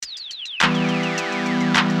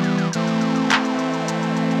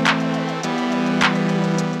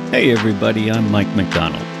Hey everybody, I'm Mike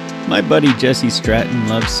McDonald. My buddy Jesse Stratton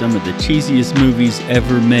loves some of the cheesiest movies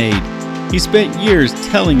ever made. He spent years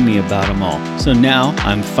telling me about them all, so now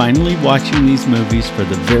I'm finally watching these movies for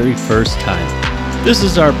the very first time. This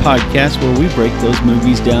is our podcast where we break those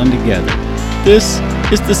movies down together. This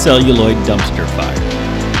is the Celluloid Dumpster Fire.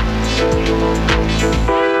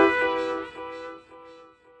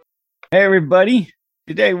 Hey everybody,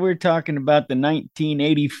 today we're talking about the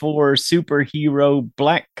 1984 superhero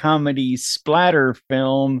black comedy splatter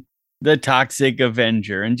film, The Toxic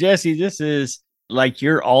Avenger. And Jesse, this is like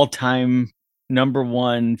your all-time number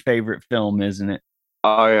one favorite film, isn't it?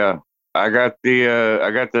 Oh yeah, I got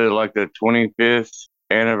the 25th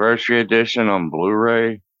anniversary edition on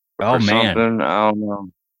Blu-ray Oh or man, something. I don't know.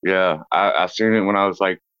 Yeah, I seen it when I was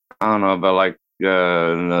like, I don't know, about like in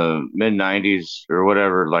the mid '90s or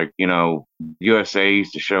whatever. Like, USA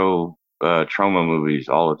used to show trauma movies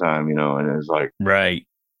all the time, and it's like, right.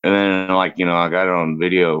 and then like, I got it on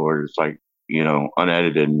video where it's like,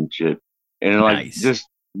 unedited and shit. And like Nice. just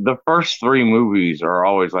the first three movies are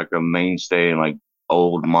always like a mainstay in like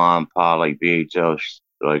old mom and pop like VHL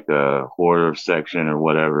like a horror section or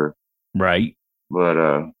whatever. Right.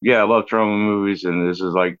 But yeah, I love trauma movies, and this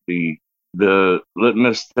is like the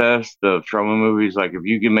litmus test of trauma movies. Like if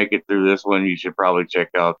you can make it through this one, you should probably check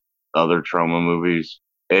out other trauma movies.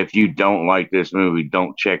 If you don't like this movie,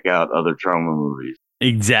 don't check out other trauma movies.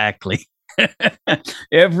 Exactly.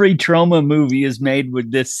 Every trauma movie is made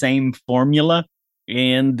with this same formula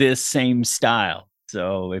and this same style.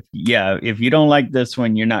 So if you don't like this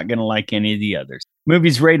one, you're not going to like any of the others.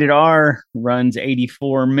 Movie's rated R, runs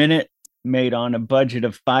 84 minutes, made on a budget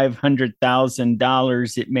of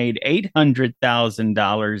 $500,000. It made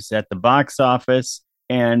 $800,000 at the box office.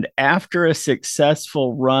 And after a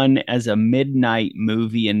successful run as a midnight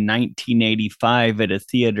movie in 1985 at a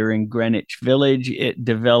theater in Greenwich Village, it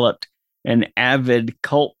developed an avid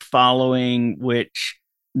cult following, which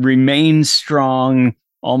remains strong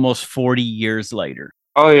almost 40 years later.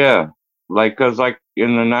 Oh yeah, like because like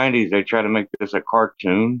in the '90s they tried to make this a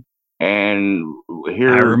cartoon, and I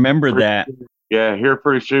here, remember that. yeah, here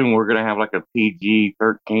pretty soon we're gonna have like a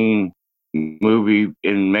PG-13 movie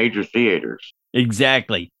in major theaters.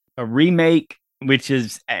 Exactly. A remake, which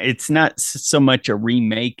is, it's not so much a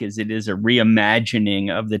remake as it is a reimagining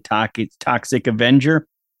of the Toxic Avenger.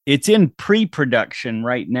 It's in pre production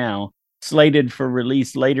right now, slated for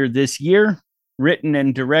release later this year. Written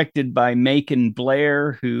and directed by Macon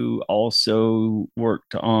Blair, who also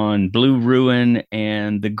worked on Blue Ruin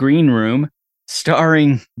and The Green Room,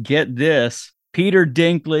 starring, get this, Peter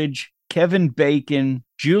Dinklage, Kevin Bacon,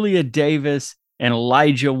 Julia Davis, and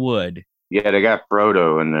Elijah Wood. Yeah, they got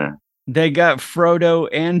Frodo in there. They got Frodo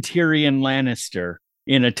and Tyrion Lannister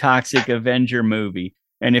in a Toxic Avenger movie.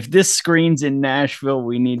 And if this screens in Nashville,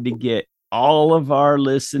 we need to get all of our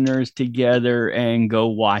listeners together and go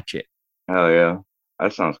watch it. Hell yeah,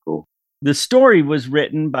 that sounds cool. The story was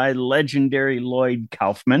written by legendary Lloyd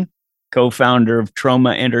Kaufman, co founder of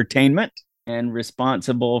Troma Entertainment and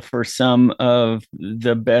responsible for some of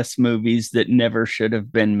the best movies that never should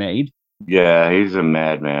have been made. Yeah, he's a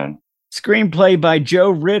madman. Screenplay by Joe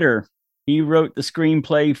Ritter. He wrote the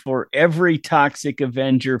screenplay for every Toxic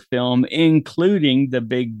Avenger film, including the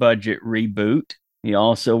big budget reboot. He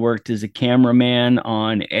also worked as a cameraman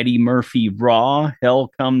on Eddie Murphy Raw,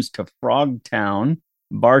 Hell Comes to Frogtown,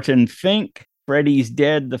 Barton Fink, Freddy's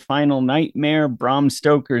Dead, The Final Nightmare, Bram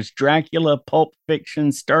Stoker's Dracula, Pulp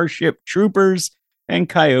Fiction, Starship Troopers, and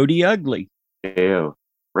Coyote Ugly. Yeah,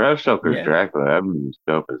 Bram Stoker's Dracula, that movie's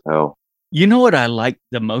dope as hell. You know what I like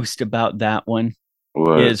the most about that one?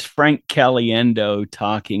 What? Is Frank Caliendo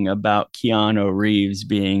talking about Keanu Reeves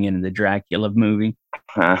being in the Dracula movie.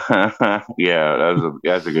 Yeah,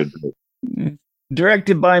 that's a good bit.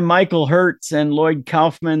 Directed by Michael Hertz and Lloyd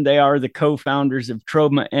Kaufman, they are the co-founders of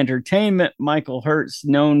Troma Entertainment. Michael Hertz,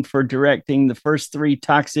 known for directing the first three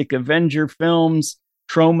Toxic Avenger films,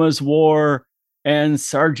 Troma's War, and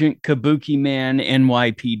Sergeant Kabuki Man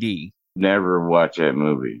NYPD. Never watch that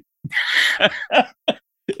movie.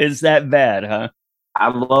 Is that bad, huh? I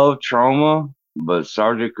love Troma, but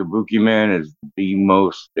Sergeant Kabuki Man is the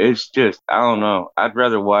most. It's just, I don't know. I'd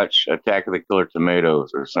rather watch Attack of the Killer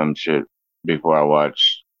Tomatoes or some shit before I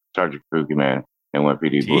watch Sergeant Kabuki Man and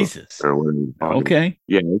NYPD Blue. Jesus. Or whatever. Okay.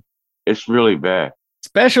 Yeah, it's really bad.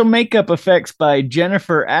 Special makeup effects by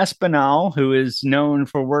Jennifer Aspinall, who is known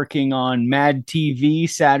for working on Mad TV,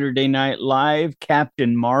 Saturday Night Live,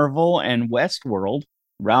 Captain Marvel, and Westworld.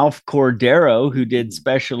 Ralph Cordero, who did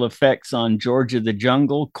special effects on George of the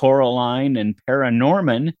Jungle, Coraline, and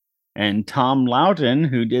Paranorman. and Tom Loughton,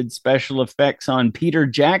 who did special effects on Peter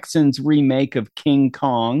Jackson's remake of King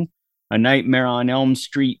Kong, A Nightmare on Elm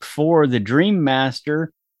Street 4, The Dream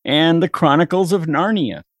Master, and The Chronicles of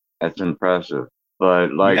Narnia. That's impressive.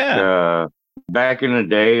 But like Yeah, back in the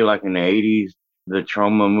day, like in the 80s, the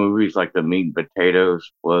trauma movies, like the meat and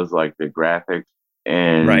potatoes, was like the graphics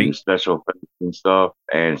and right. special effects and stuff.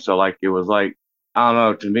 And so like it was like I don't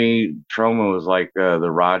know. To me, trauma was like the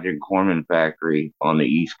Roger Corman factory on the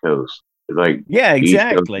East Coast. It's like Yeah, East Coast,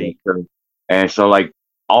 exactly. West Coast. And so like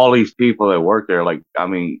all these people that work there, like I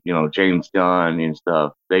mean, you know, James Gunn and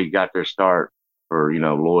stuff, they got their start for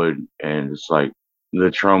Lloyd, and it's like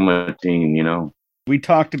the trauma team, We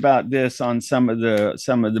talked about this on some of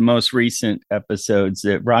the most recent episodes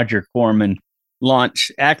that Roger Corman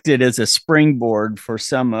launched acted as a springboard for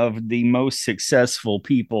some of the most successful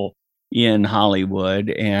people in Hollywood,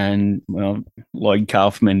 and well, Lloyd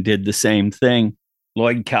Kaufman did the same thing.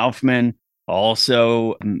 Lloyd Kaufman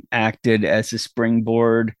also acted as a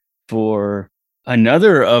springboard for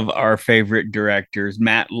another of our favorite directors,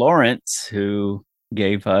 Matt Lawrence, who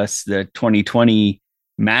gave us the 2020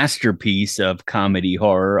 masterpiece of comedy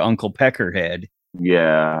horror, Uncle Peckerhead.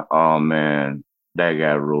 Yeah. Oh man, that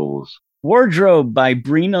guy rules. Wardrobe by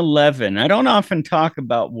Brina Levin. I don't often talk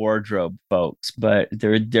about Wardrobe, folks, but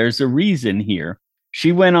there's a reason here.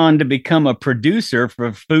 She went on to become a producer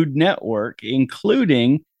for Food Network,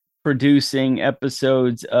 including producing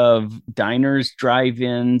episodes of Diners,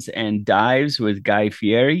 Drive-Ins, and Dives with Guy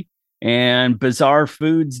Fieri, and Bizarre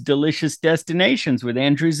Foods, Delicious Destinations with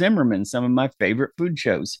Andrew Zimmerman, some of my favorite food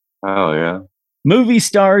shows. Oh yeah. Movie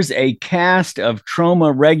stars a cast of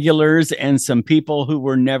Troma regulars and some people who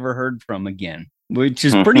were never heard from again, which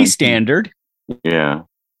is pretty standard. Yeah.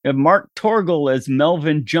 Mark Torgel as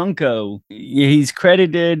Melvin Junko. He's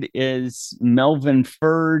credited as Melvin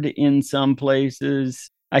Ferd in some places.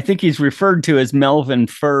 I think he's referred to as Melvin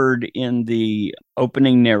Ferd in the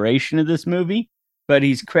opening narration of this movie, but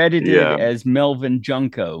he's credited Yeah. as Melvin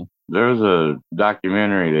Junko. There's a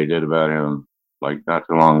documentary they did about him like not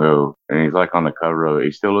too long ago, and he's like on the cover of it.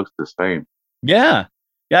 He still looks the same. Yeah.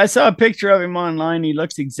 Yeah, I saw a picture of him online. He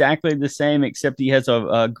looks exactly the same, except he has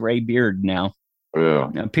a gray beard now. Yeah.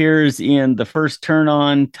 Appears in The First Turn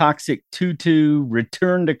On, Toxic Tutu,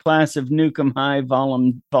 Return to Class of Nukem High,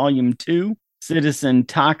 Volume 2, Citizen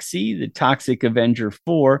Toxie, The Toxic Avenger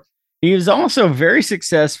 4. He was also very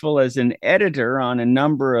successful as an editor on a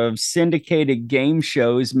number of syndicated game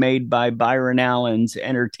shows made by Byron Allen's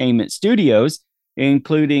Entertainment Studios,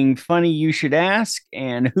 including Funny You Should Ask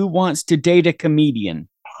and Who Wants to Date a Comedian.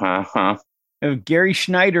 Uh-huh. Of Gary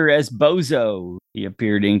Schneider as Bozo. He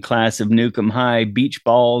appeared in Class of Nukem High, Beach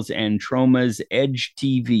Balls, and Troma's Edge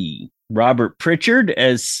TV. Robert Pritchard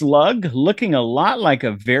as Slug, looking a lot like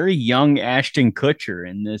a very young Ashton Kutcher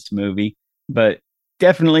in this movie, but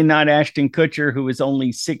definitely not Ashton Kutcher, who was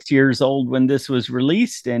only 6 years old when this was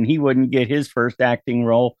released, and he wouldn't get his first acting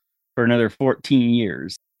role for another 14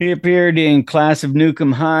 years. He appeared in Class of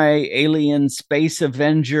Nukem High, Alien Space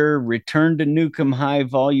Avenger, Return to Nukem High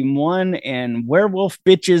Volume 1, and Werewolf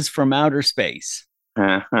Bitches from Outer Space.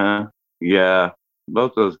 Uh-huh. Yeah.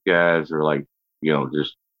 Both those guys are like,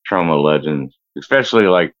 just trauma legends, especially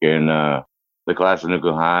like in the Class of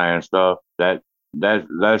Nukem High and stuff.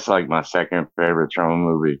 That's like my second favorite trauma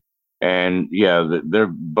movie. And yeah, they're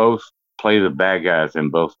both play the bad guys in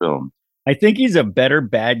both films. I think he's a better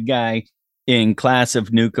bad guy in Class of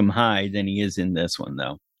Nukem High than he is in this one,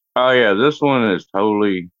 though. Oh yeah, this one is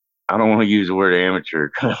totally. I don't want to use the word amateur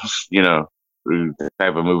because the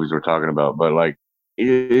type of movies we're talking about, but like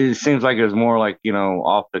it seems like it's more like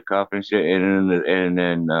off the cuff and shit. And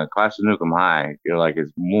then Class of Nukem High, you're like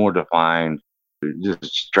it's more defined, just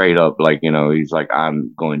straight up. Like he's like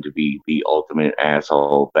I'm going to be the ultimate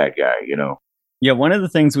asshole bad guy. Yeah, one of the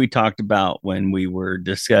things we talked about when we were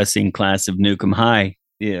discussing Class of Nukem High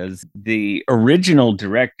is the original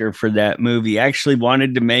director for that movie actually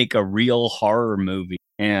wanted to make a real horror movie.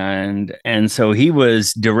 And so he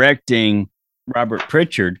was directing Robert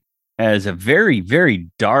Pritchard as a very, very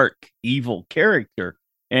dark, evil character.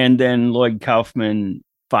 And then Lloyd Kaufman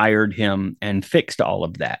fired him and fixed all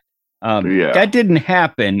of that. Yeah. That didn't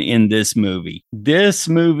happen in this movie. This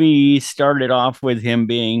movie started off with him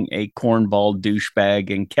being a cornball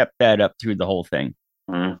douchebag and kept that up through the whole thing.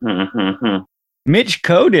 Mitch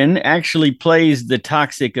Coden actually plays the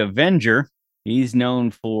Toxic Avenger. He's known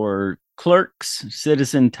for Clerks,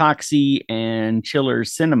 Citizen Toxie, and Chiller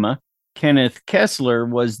Cinema. Kenneth Kessler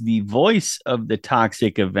was the voice of the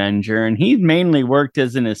Toxic Avenger, and he mainly worked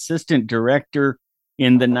as an assistant director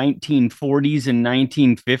in the 1940s and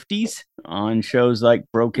 1950s on shows like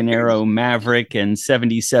Broken Arrow, Maverick, and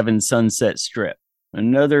 77 Sunset Strip.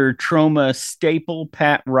 Another Troma staple,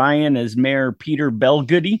 Pat Ryan as Mayor Peter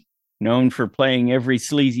Belgoody, known for playing every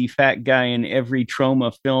sleazy fat guy in every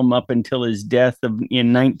Troma film up until his death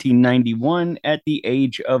in 1991 at the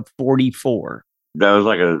age of 44. That was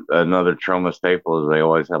like another Troma staple. They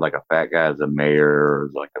always had like a fat guy as a mayor or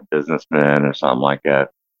like a businessman or something like that.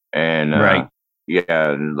 And Right.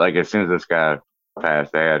 yeah, like as soon as this guy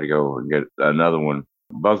passed, they had to go and get another one.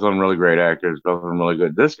 Both of them really great actors. Both of them really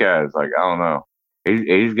good. This guy is like, I don't know.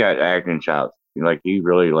 He's got acting chops. Like he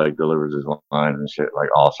really like delivers his lines and shit like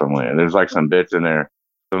awesomely. And there's like some bits in there.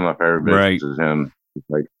 Some of my favorite bits Right. is him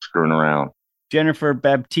like screwing around. Jennifer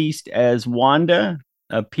Baptiste as Wanda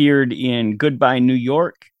appeared in Goodbye New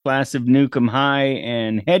York, Class of Nukem High,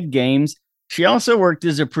 and Head Games. She also worked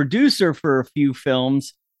as a producer for a few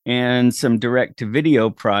films and some direct-to-video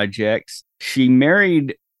projects. She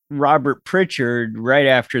married Robert Pritchard right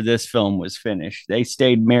after this film was finished. They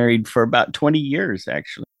stayed married for about 20 years,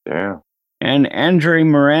 actually. Yeah. And Andre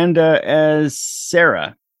Miranda as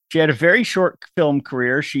Sarah. She had a very short film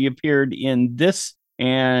career. She appeared in this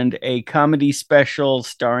and a comedy special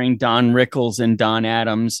starring Don Rickles and Don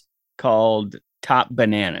Adams called Top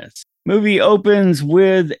Bananas. Movie opens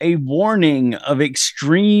with a warning of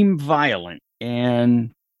extreme violence.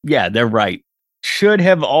 And yeah, they're right. Should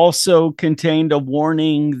have also contained a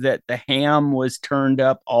warning that the ham was turned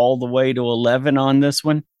up all the way to 11 on this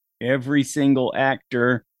one. Every single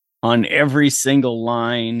actor on every single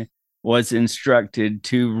line was instructed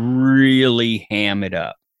to really ham it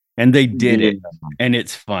up. And they did it. And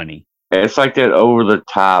it's funny. It's like that over the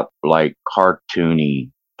top, like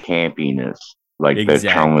cartoony campiness. Like Exactly.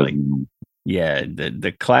 that Troma. Yeah,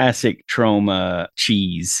 the classic Troma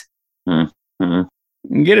cheese. Mm-hmm.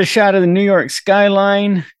 Get a shot of the New York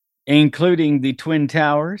skyline, including the Twin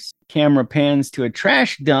Towers. Camera pans to a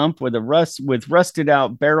trash dump with rusted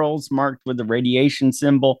out barrels marked with the radiation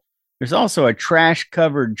symbol. There's also a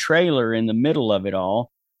trash-covered trailer in the middle of it all.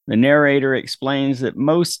 The narrator explains that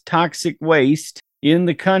most toxic waste in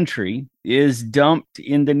the country is dumped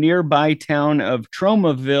in the nearby town of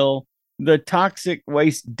Tromaville, the toxic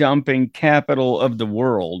waste dumping capital of the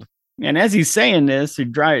world. And as he's saying this,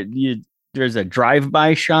 there's a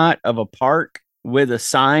drive-by shot of a park with a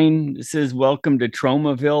sign that says, "Welcome to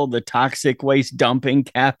Tromaville, the toxic waste dumping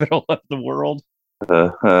capital of the world."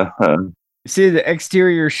 See the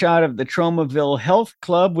exterior shot of the Tromaville Health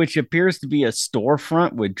Club, which appears to be a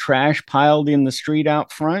storefront with trash piled in the street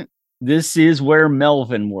out front. This is where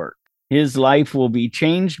Melvin worked. His life will be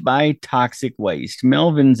changed by toxic waste.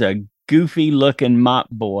 Melvin's a goofy-looking mop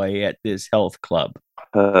boy at this health club.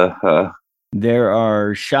 There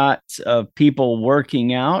are shots of people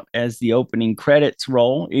working out as the opening credits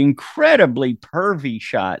roll. Incredibly pervy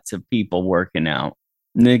shots of people working out.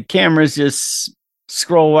 And the cameras just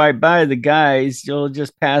scroll right by the guys. You'll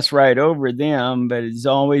just pass right over them, but it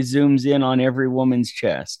always zooms in on every woman's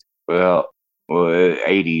chest. Well,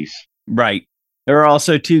 80s. Right. There are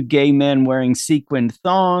also two gay men wearing sequined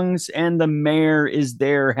thongs, and the mayor is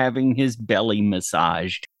there having his belly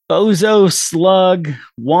massaged. Bozo, Slug,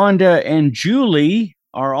 Wanda, and Julie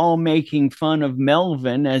are all making fun of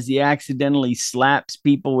Melvin as he accidentally slaps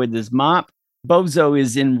people with his mop. Bozo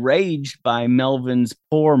is enraged by Melvin's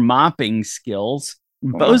poor mopping skills.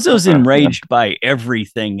 Bozo's enraged by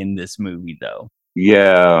everything in this movie, though.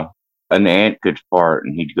 Yeah, an ant could fart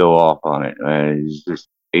and he'd go off on it.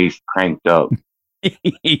 He's cranked up.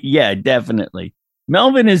 Yeah, definitely.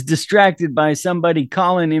 Melvin is distracted by somebody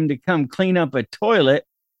calling him to come clean up a toilet.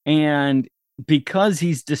 And because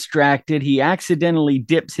he's distracted, he accidentally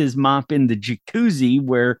dips his mop in the jacuzzi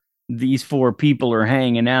where these four people are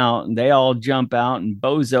hanging out. And they all jump out, and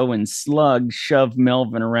Bozo and Slug shove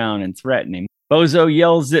Melvin around and threaten him. Bozo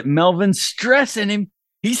yells that Melvin's stressing him.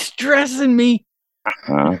 He's stressing me.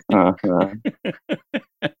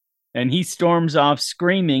 And he storms off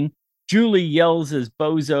screaming. Julie yells as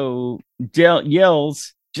Bozo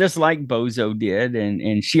yells, just like Bozo did.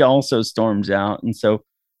 And she also storms out. And so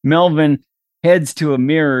Melvin heads to a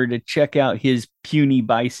mirror to check out his puny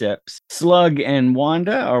biceps. Slug and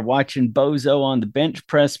Wanda are watching Bozo on the bench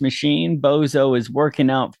press machine. Bozo is working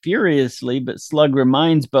out furiously, but Slug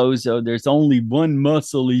reminds Bozo there's only one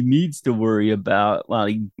muscle he needs to worry about while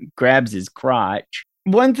he grabs his crotch.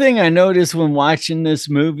 One thing I noticed when watching this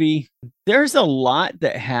movie, there's a lot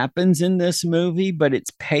that happens in this movie, but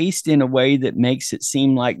it's paced in a way that makes it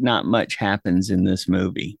seem like not much happens in this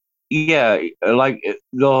movie. Yeah, like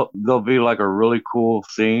there'll be like a really cool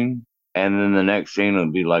scene, and then the next scene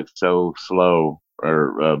will be like so slow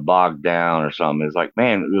or bogged down or something. It's like,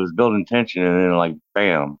 man, it was building tension, and then like,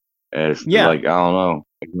 bam, it's Yeah. like I don't know,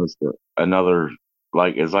 it was another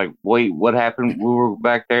like it's like, wait, what happened? We were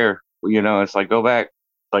back there, It's like go back.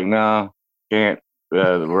 It's like no, can't.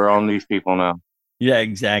 We're on these people now. Yeah,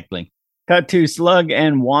 exactly. Cut to Slug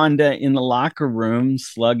and Wanda in the locker room.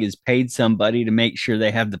 Slug has paid somebody to make sure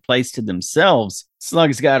they have the place to themselves.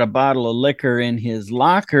 Slug's got a bottle of liquor in his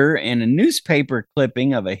locker and a newspaper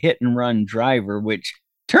clipping of a hit and run driver, which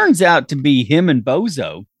turns out to be him and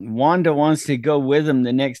Bozo. Wanda wants to go with him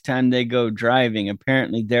the next time they go driving.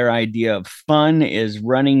 Apparently, their idea of fun is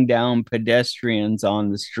running down pedestrians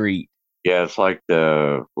on the street. Yeah, it's like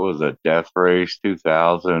the what was it, Death Race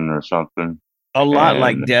 2000 or something. A lot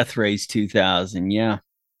like And Death Race 2000. Yeah.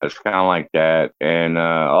 it's kind of like that. And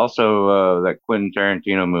also that Quentin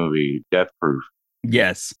Tarantino movie, Death Proof.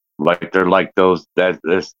 Yes. Like they're like those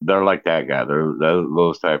they're like that guy. They're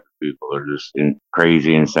those type of people. They're just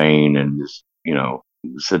crazy, insane, and just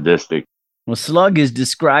sadistic. Well, Slug is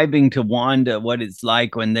describing to Wanda what it's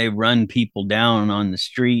like when they run people down on the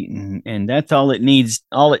street, and that's all it needs,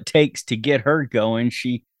 all it takes to get her going.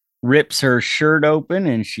 She rips her shirt open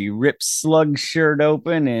and she rips Slug's shirt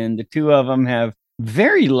open, and the two of them have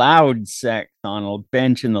very loud sex on a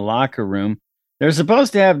bench in the locker room. They're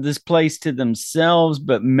supposed to have this place to themselves,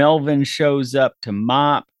 but Melvin shows up to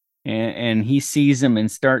mop, and he sees them and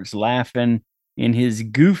starts laughing in his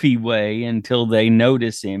goofy way until they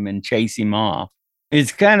notice him and chase him off.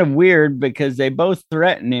 It's kind of weird because they both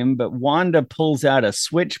threaten him, but Wanda pulls out a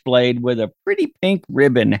switchblade with a pretty pink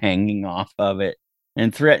ribbon hanging off of it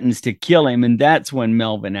and threatens to kill him. And that's when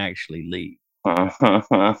Melvin actually leaves.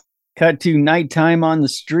 Cut to nighttime on the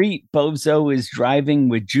street. Bozo is driving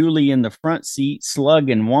with Julie in the front seat. Slug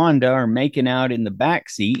and Wanda are making out in the back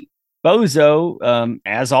seat. Bozo,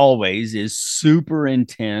 as always, is super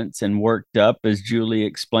intense and worked up as Julie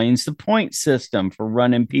explains the point system for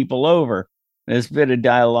running people over. This bit of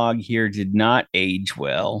dialogue here did not age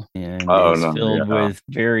well and is filled with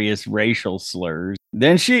various racial slurs.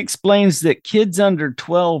 Then she explains that kids under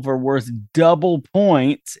 12 are worth double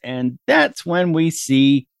points, and that's when we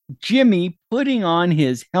see Jimmy putting on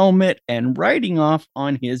his helmet and riding off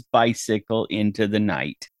on his bicycle into the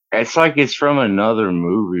night. It's like it's from another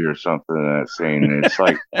movie or something. That scene. It's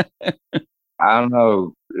like I don't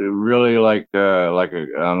know, really like a I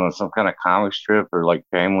don't know, some kind of comic strip or like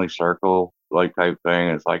Family Circle like type thing.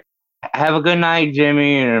 It's like, have a good night,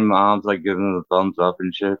 Jimmy, and mom's like giving him the thumbs up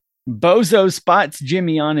and shit. Bozo spots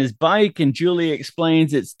Jimmy on his bike, and Julie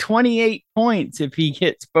explains it's 28 points if he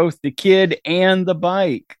hits both the kid and the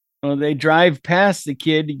bike. Well, they drive past the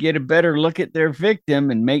kid to get a better look at their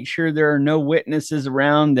victim and make sure there are no witnesses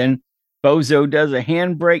around. Then Bozo does a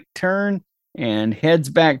handbrake turn and heads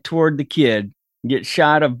back toward the kid. Get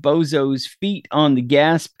shot of Bozo's feet on the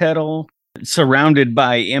gas pedal, surrounded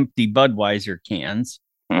by empty Budweiser cans.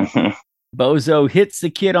 Bozo hits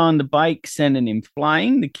the kid on the bike, sending him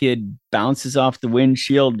flying. The kid bounces off the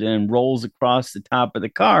windshield and rolls across the top of the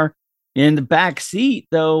car. In the back seat,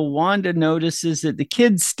 though, Wanda notices that the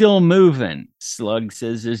kid's still moving. Slug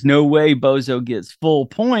says there's no way Bozo gets full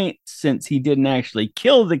points since he didn't actually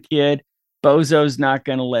kill the kid. Bozo's not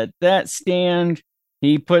going to let that stand.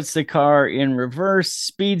 He puts the car in reverse,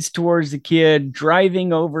 speeds towards the kid,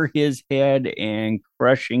 driving over his head and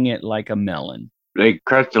crushing it like a melon. They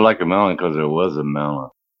crushed it like a melon because it was a melon.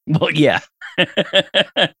 Well, yeah.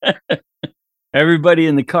 Everybody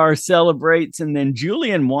in the car celebrates, and then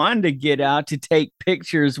Julie and Wanda get out to take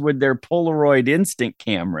pictures with their Polaroid instant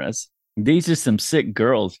cameras. These are some sick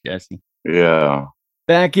girls, Jesse. Yeah.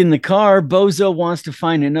 Back in the car, Bozo wants to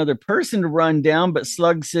find another person to run down, but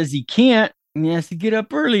Slug says he can't, and he has to get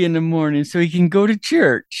up early in the morning so he can go to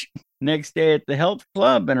church. Next day at the health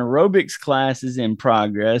club, an aerobics class is in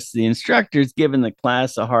progress. The instructor's giving the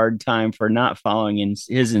class a hard time for not following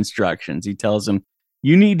his instructions. He tells them,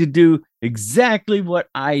 you need to do exactly what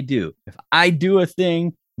I do. If I do a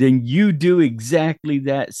thing, then you do exactly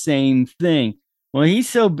that same thing. Well, he's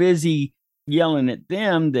so busy yelling at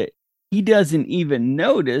them that he doesn't even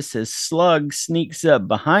notice as Slug sneaks up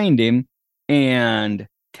behind him and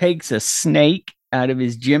takes a snake out of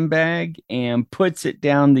his gym bag and puts it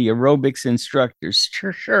down the aerobics instructor's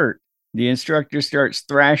shirt. The instructor starts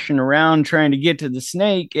thrashing around trying to get to the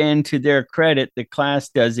snake, and to their credit, the class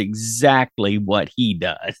does exactly what he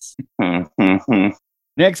does.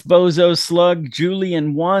 Next, Bozo, Slug, Julie,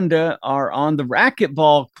 and Wanda are on the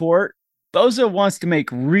racquetball court. Bozo wants to make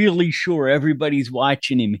really sure everybody's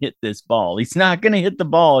watching him hit this ball. He's not going to hit the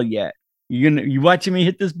ball yet. You watching me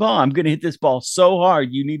hit this ball? I'm going to hit this ball so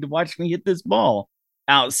hard. You need to watch me hit this ball.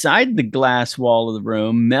 Outside the glass wall of the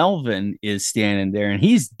room, Melvin is standing there and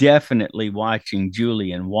he's definitely watching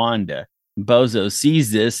Julie and Wanda. Bozo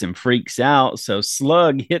sees this and freaks out. So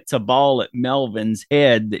Slug hits a ball at Melvin's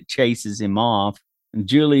head that chases him off. And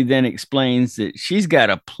Julie then explains that she's got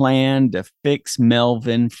a plan to fix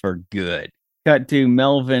Melvin for good. Cut to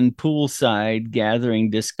Melvin poolside gathering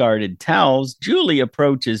discarded towels. Julie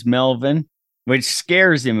approaches Melvin, which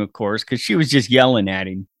scares him, of course, because she was just yelling at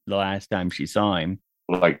him the last time she saw him.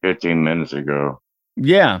 Like 15 minutes ago.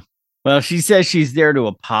 Yeah. Well, she says she's there to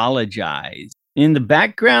apologize. In the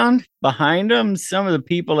background, behind them, some of the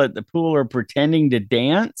people at the pool are pretending to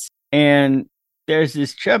dance. And there's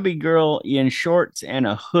this chubby girl in shorts and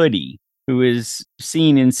a hoodie who is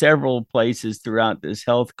seen in several places throughout this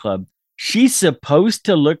health club. She's supposed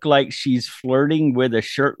to look like she's flirting with a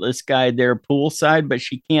shirtless guy there poolside, but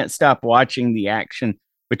she can't stop watching the action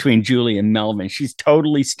between Julie and Melvin. She's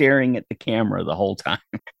totally staring at the camera the whole time.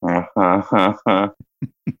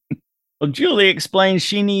 Well, Julie explains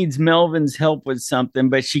she needs Melvin's help with something,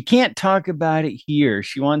 but she can't talk about it here.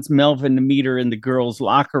 She wants Melvin to meet her in the girls'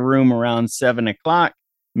 locker room around 7 o'clock.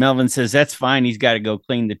 Melvin says that's fine. He's got to go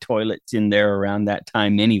clean the toilets in there around that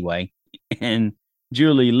time anyway. And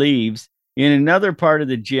Julie leaves. In another part of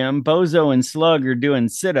the gym, Bozo and Slug are doing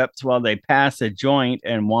sit-ups while they pass a joint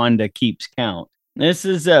and Wanda keeps count. This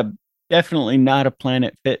is definitely not a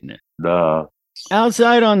Planet Fitness. Duh.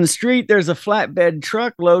 Outside on the street, there's a flatbed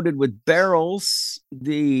truck loaded with barrels.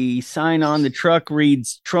 The sign on the truck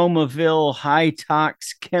reads Tromaville High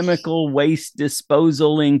Tox Chemical Waste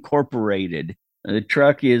Disposal Incorporated. The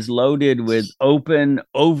truck is loaded with open,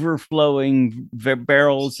 overflowing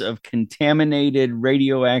barrels of contaminated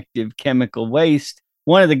radioactive chemical waste.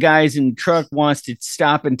 One of the guys in the truck wants to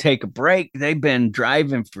stop and take a break. They've been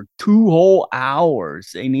driving for 2 whole hours.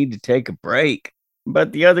 They need to take a break.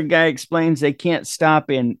 But the other guy explains they can't stop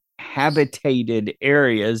in habitated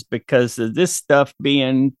areas because of this stuff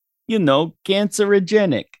being,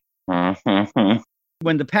 cancerogenic.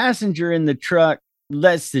 When the passenger in the truck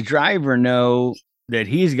lets the driver know that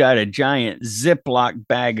he's got a giant Ziploc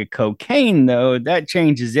bag of cocaine, though, that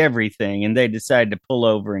changes everything, and they decide to pull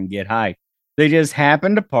over and get high. They just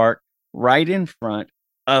happen to park right in front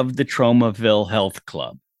of the Tromaville Health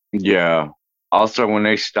Club. Yeah. Also, when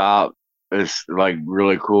they stop, it's like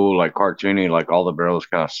really cool, like cartoony, like all the barrels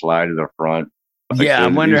kind of slide to the front. Like, yeah, I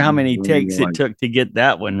wonder how many takes it took to get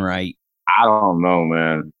that one right. I don't know,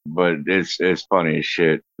 man, but it's funny as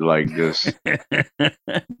shit. Like just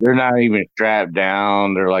they're not even strapped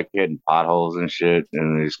down. They're like hitting potholes and shit,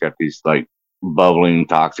 and they just got these like bubbling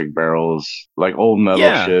toxic barrels, like old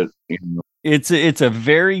metal shit. It's a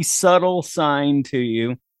very subtle sign to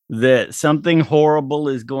you that something horrible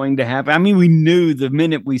is going to happen. I mean, we knew the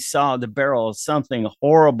minute we saw the barrel, something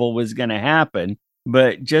horrible was going to happen.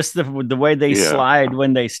 But just the way they slide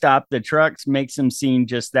when they stop the trucks makes them seem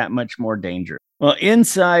just that much more dangerous. Well,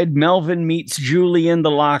 inside, Melvin meets Julie in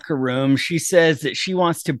the locker room. She says that she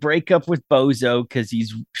wants to break up with Bozo because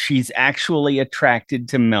she's actually attracted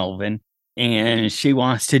to Melvin, and she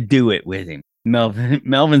wants to do it with him.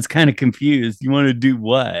 Melvin's kind of confused. You want to do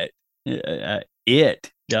what?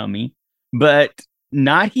 It, dummy. But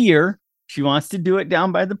not here. She wants to do it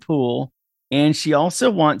down by the pool. And she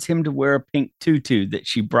also wants him to wear a pink tutu that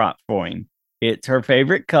she brought for him. It's her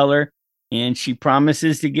favorite color, and she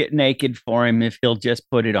promises to get naked for him if he'll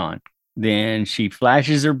just put it on. Then she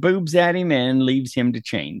flashes her boobs at him and leaves him to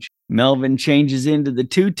change. Melvin changes into the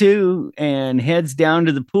tutu and heads down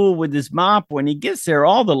to the pool with his mop. When he gets there,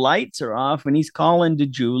 all the lights are off, and he's calling to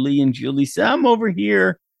Julie, and Julie says, I'm over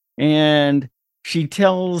here. And she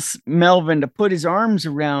tells Melvin to put his arms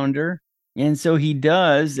around her. And so he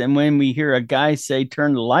does. And when we hear a guy say,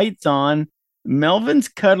 turn the lights on, Melvin's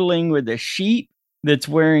cuddling with a sheep that's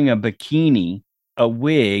wearing a bikini, a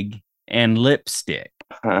wig, and lipstick.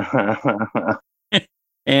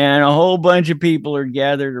 And a whole bunch of people are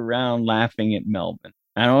gathered around laughing at Melvin.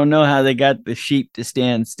 I don't know how they got the sheep to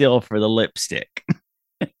stand still for the lipstick.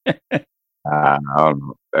 I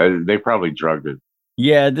don't know. They probably drugged it.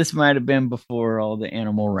 Yeah, this might have been before all the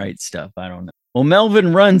animal rights stuff. I don't know. Well,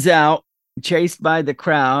 Melvin runs out, chased by the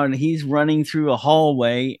crowd. He's running through a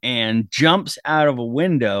hallway and jumps out of a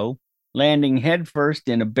window, landing headfirst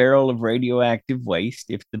in a barrel of radioactive waste.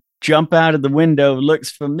 If the jump out of the window looks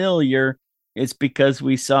familiar, it's because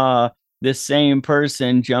we saw this same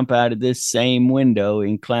person jump out of this same window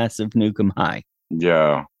in Class of Nukem High.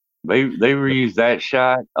 Yeah. They reuse that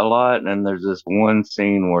shot a lot, and there's this one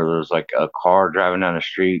scene where there's like a car driving down the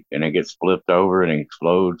street and it gets flipped over and it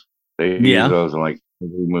explodes. They use those in like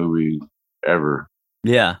every movie ever.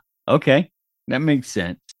 Yeah. Okay. That makes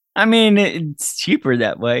sense. I mean, it's cheaper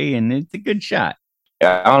that way, and it's a good shot.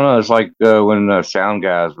 Yeah, I don't know. It's like when the sound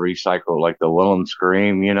guys recycle like the Willem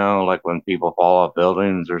scream, like when people fall off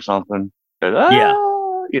buildings or something. Yeah,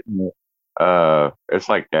 It's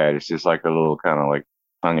like that. It's just like a little kind of like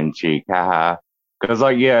tongue in cheek, haha. Because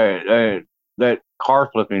like yeah, that car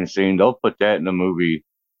flipping scene, they'll put that in the movie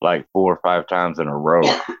like 4 or 5 times in a row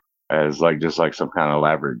as like just like some kind of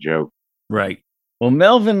elaborate joke. right. Well,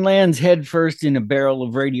 Melvin lands headfirst in a barrel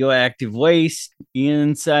of radioactive waste.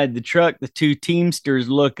 Inside the truck, the two Teamsters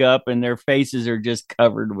look up and their faces are just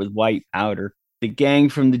covered with white powder. The gang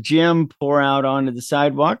from the gym pour out onto the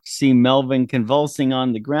sidewalk to see Melvin convulsing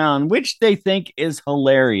on the ground, which they think is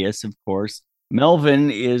hilarious, of course.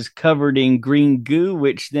 Melvin is covered in green goo,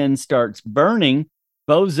 which then starts burning.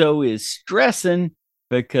 Bozo is stressing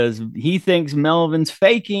because he thinks Melvin's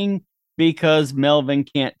faking because Melvin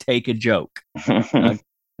can't take a joke. A,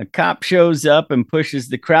 a cop shows up and pushes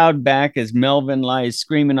the crowd back as Melvin lies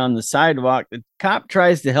screaming on the sidewalk. The cop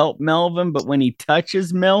tries to help Melvin, but when he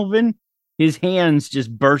touches Melvin, his hands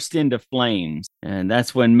just burst into flames. And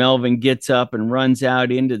that's when Melvin gets up and runs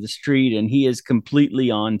out into the street, and he is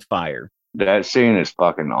completely on fire. That scene is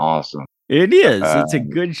fucking awesome. It is. It's a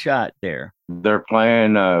good shot there. They're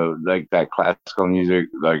playing like that classical music.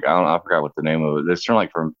 Like I forgot what the name of it. It's from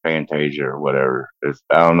like from Fantasia or whatever.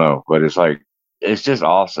 I don't know, but it's like it's just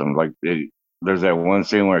awesome. Like there's that one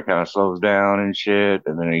scene where it kind of slows down and shit,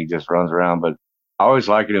 and then he just runs around. But I always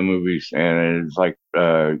like it in movies, and it's like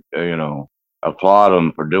applaud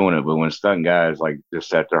them for doing it. But when stunt guys like just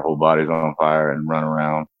set their whole bodies on fire and run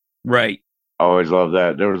around, right? I always love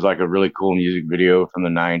that. There was like a really cool music video from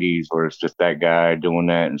the 90s where it's just that guy doing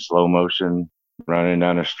that in slow motion, running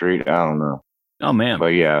down the street. I don't know. Oh, man.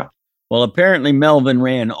 But yeah. Well, apparently Melvin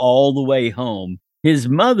ran all the way home. His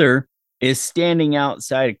mother is standing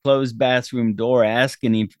outside a closed bathroom door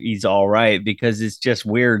asking if he's all right because it's just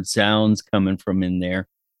weird sounds coming from in there.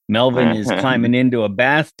 Melvin is climbing into a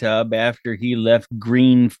bathtub after he left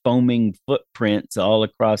green foaming footprints all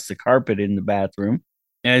across the carpet in the bathroom.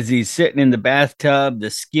 As he's sitting in the bathtub,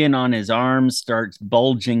 the skin on his arms starts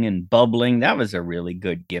bulging and bubbling. That was a really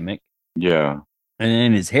good gimmick. Yeah. And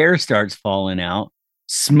then his hair starts falling out.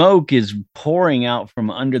 Smoke is pouring out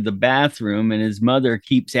from under the bathroom, and his mother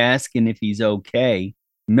keeps asking if he's okay.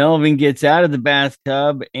 Melvin gets out of the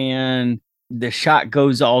bathtub, and the shot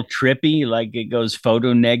goes all trippy, like it goes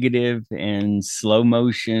photo negative and slow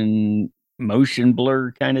motion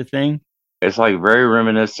blur kind of thing. It's like very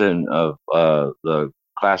reminiscent of the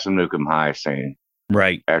Class of Nukem High scene.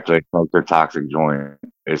 Right. After they smoke their toxic joint.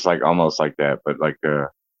 It's like almost like that, but like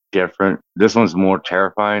different. This one's more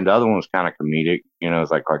terrifying. The other one's kind of comedic,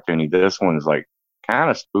 it's like cartoony. This one's like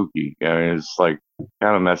kind of spooky. It's like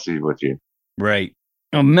kind of messy with you. Right.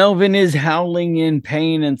 Melvin is howling in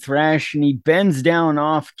pain and thrashing. He bends down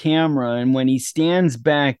off camera, and when he stands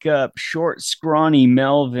back up, short, scrawny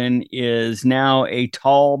Melvin is now a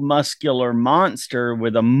tall, muscular monster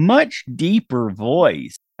with a much deeper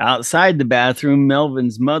voice. Outside the bathroom,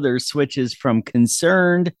 Melvin's mother switches from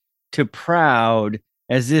concerned to proud,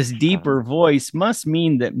 as this deeper voice must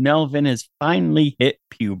mean that Melvin has finally hit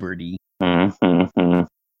puberty.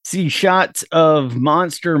 See shots of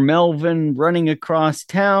monster Melvin running across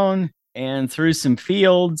town and through some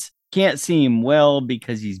fields. Can't see him well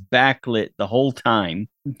because he's backlit the whole time.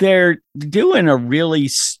 They're doing a really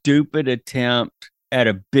stupid attempt at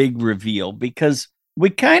a big reveal because we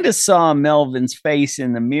kind of saw Melvin's face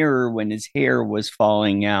in the mirror when his hair was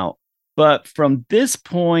falling out. But from this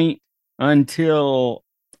point until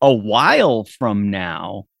a while from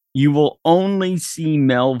now, you will only see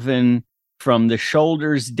Melvin from the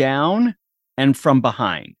shoulders down and from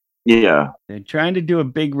behind. Yeah. They're trying to do a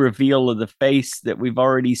big reveal of the face that we've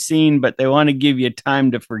already seen, but they want to give you time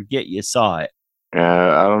to forget you saw it.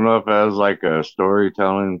 I don't know if that was like a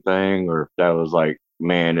storytelling thing or if that was like,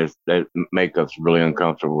 man, that makeup's really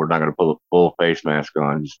uncomfortable. We're not going to put a full face mask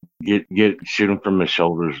on. Just shoot him from the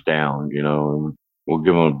shoulders down, and we'll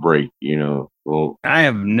give him a break, I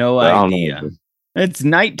have no idea. It's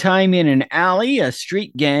nighttime in an alley. A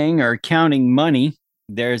street gang are counting money.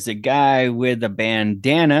 There's a guy with a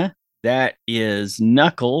bandana. That is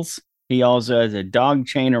Knuckles. He also has a dog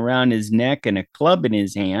chain around his neck and a club in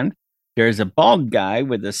his hand. There's a bald guy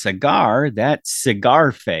with a cigar. That's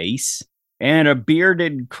Cigar Face. And a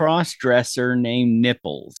bearded cross-dresser named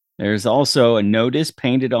Nipples. There's also a notice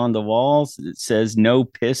painted on the walls that says no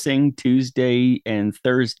pissing Tuesday and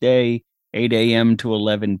Thursday, 8 a.m. to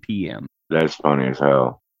 11 p.m. That's funny as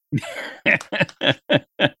hell.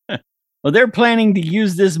 Well, they're planning to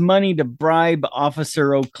use this money to bribe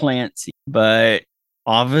Officer O'Clancy, but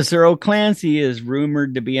Officer O'Clancy is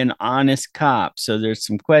rumored to be an honest cop, so there's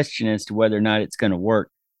some question as to whether or not it's going to work.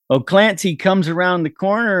 O'Clancy comes around the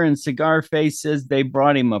corner and Cigar Face says they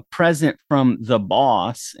brought him a present from the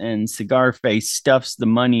boss, and Cigar Face stuffs the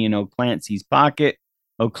money in O'Clancy's pocket.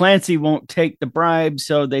 O'Clancy won't take the bribe,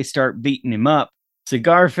 so they start beating him up.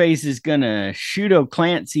 Cigar Face is going to shoot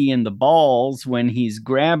O'Clancy in the balls when he's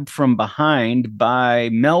grabbed from behind by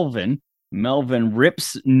Melvin. Melvin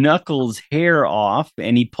rips Knuckles' hair off,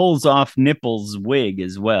 and he pulls off Nipples' wig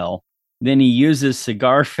as well. Then he uses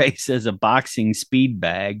Cigar Face as a boxing speed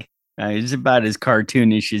bag. It's about as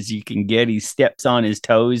cartoonish as you can get. He steps on his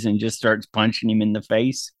toes and just starts punching him in the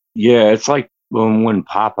face. Yeah, it's like when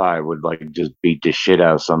Popeye would like just beat the shit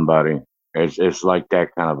out of somebody. It's like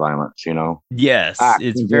that kind of violence, you know? Yes,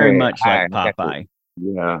 it's very much like Popeye.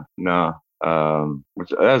 Yeah, no.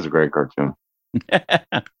 That's a great cartoon.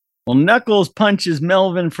 Well, Knuckles punches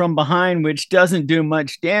Melvin from behind, which doesn't do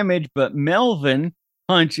much damage, but Melvin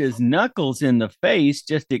punches Knuckles in the face,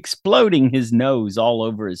 just exploding his nose all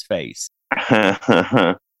over his face.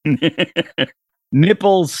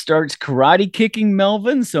 Nipples starts karate kicking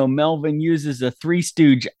Melvin, so Melvin uses a Three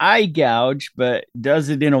Stooge eye gouge, but does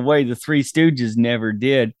it in a way the Three Stooges never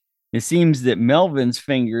did. It seems that Melvin's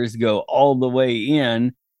fingers go all the way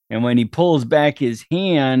in, and when he pulls back his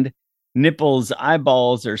hand, Nipples'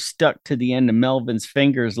 eyeballs are stuck to the end of Melvin's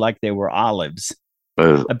fingers like they were olives.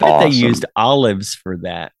 I bet awesome. They used olives for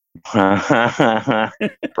that.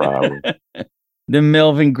 Probably. Then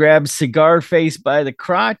Melvin grabs Cigar Face by the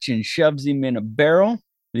crotch and shoves him in a barrel.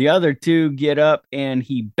 The other two get up and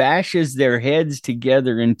he bashes their heads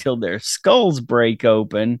together until their skulls break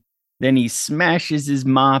open. Then he smashes his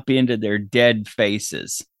mop into their dead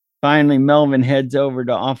faces. Finally, Melvin heads over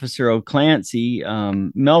to Officer O'Clancy.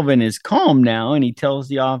 Melvin is calm now, and he tells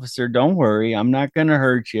the officer, "Don't worry, I'm not going to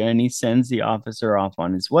hurt you," and he sends the officer off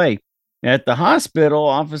on his way. At the hospital,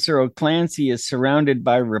 Officer O'Clancy is surrounded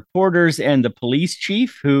by reporters and the police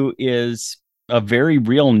chief, who is a very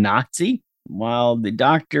real Nazi, while the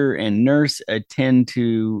doctor and nurse attend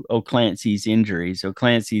to O'Clancy's injuries.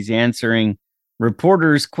 O'Clancy's answering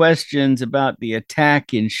reporters' questions about the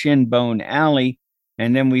attack in Shinbone Alley.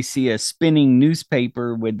 And then we see a spinning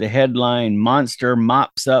newspaper with the headline, "Monster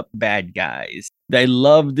Mops Up Bad Guys." They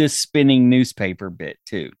love this spinning newspaper bit,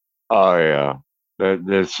 too. Oh, yeah.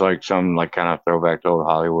 It's like some like kind of throwback to old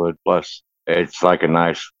Hollywood. Plus, it's like a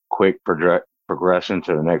nice, quick progression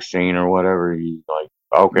to the next scene or whatever. You like,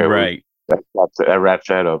 okay, right. That wraps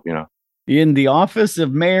that up, you know. In the office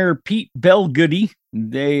of Mayor Pete Belgoody,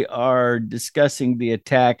 they are discussing the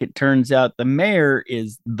attack. It turns out the mayor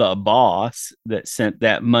is the boss that sent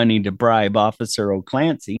that money to bribe Officer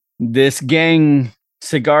O'Clancy. This gang,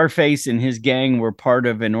 Cigar Face and his gang, were part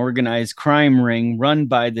of an organized crime ring run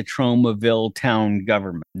by the Tromaville town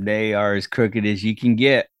government. They are as crooked as you can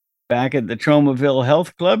get. Back at the Tromaville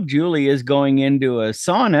Health Club, Julie is going into a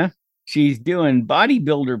sauna. She's doing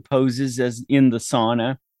bodybuilder poses as in the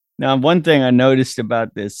sauna. Now, one thing I noticed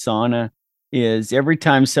about this sauna is every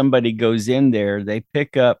time somebody goes in there, they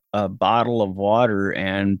pick up a bottle of water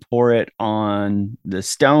and pour it on the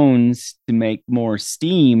stones to make more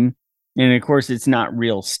steam. And of course, it's not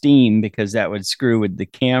real steam because that would screw with the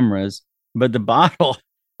cameras. But the bottle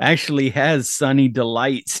actually has Sunny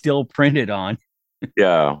Delight still printed on.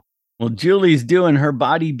 Yeah. Well, Julie's doing her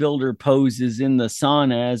bodybuilder poses in the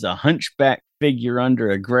sauna as a hunchback figure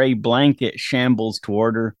under a gray blanket shambles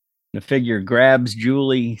toward her. The figure grabs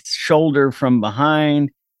Julie's shoulder from behind,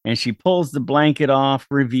 and she pulls the blanket off,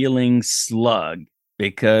 revealing Slug,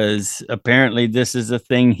 because apparently this is a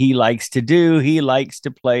thing he likes to do. He likes to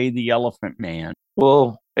play the Elephant Man.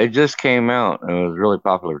 Well, it just came out, and it was a really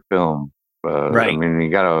popular film. Right. I mean, he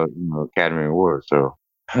got a Academy Award, so.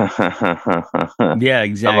 Yeah,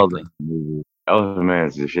 exactly. Elephant Man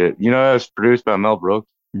is the shit. You know, it was produced by Mel Brooks.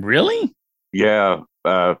 Really? Yeah.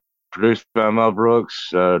 Produced by Mel Brooks,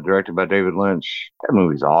 directed by David Lynch. That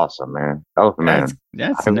movie's awesome, man. Elephant Man.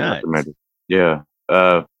 That's nuts. Yeah.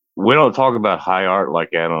 We don't talk about high art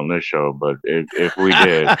like that on this show, but if we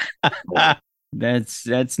did.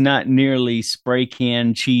 That's not nearly spray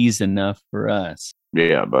can cheese enough for us.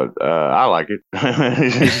 Yeah, but I like it.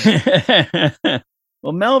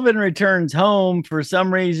 Well, Melvin returns home. For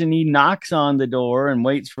some reason, he knocks on the door and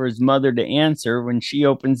waits for his mother to answer. When she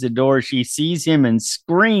opens the door, she sees him and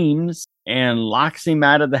screams and locks him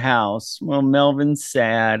out of the house. Well, Melvin's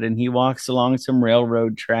sad, and he walks along some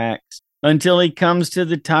railroad tracks until he comes to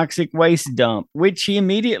the toxic waste dump, which he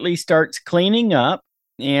immediately starts cleaning up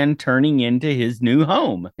and turning into his new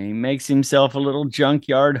home. He makes himself a little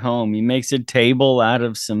junkyard home. He makes a table out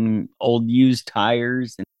of some old used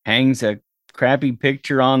tires and hangs a crappy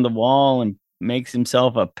picture on the wall and makes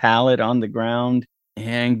himself a pallet on the ground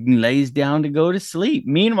and lays down to go to sleep.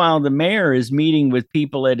 Meanwhile, the mayor is meeting with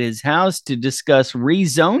people at his house to discuss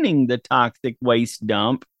rezoning the toxic waste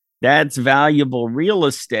dump. That's valuable real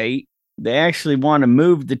estate. They actually want to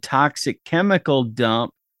move the toxic chemical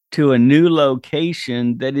dump to a new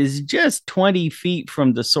location that is just 20 feet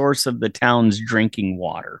from the source of the town's drinking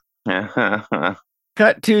water.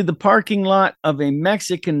 Cut to the parking lot of a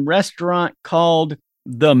Mexican restaurant called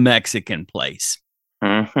The Mexican Place.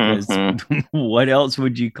 What else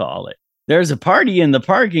would you call it? There's a party in the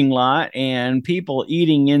parking lot and people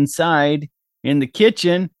eating inside. In the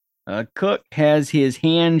kitchen, a cook has his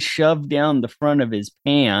hand shoved down the front of his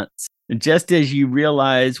pants. Just as you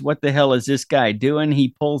realize, what the hell is this guy doing?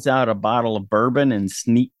 He pulls out a bottle of bourbon and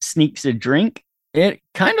sneaks a drink. It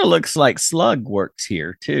kind of looks like Slug works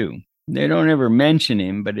here, too. They don't ever mention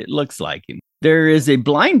him, but it looks like him. There is a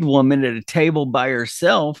blind woman at a table by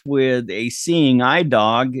herself with a seeing eye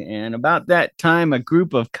dog. And about that time, a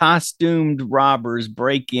group of costumed robbers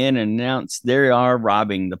break in and announce they are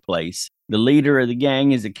robbing the place. The leader of the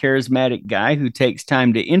gang is a charismatic guy who takes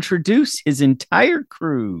time to introduce his entire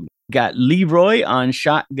crew. Got Leroy on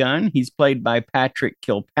shotgun. He's played by Patrick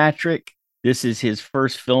Kilpatrick. This is his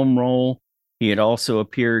first film role. He had also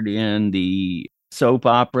appeared in the soap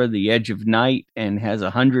opera The Edge of Night and has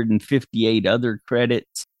 158 other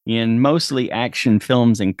credits in mostly action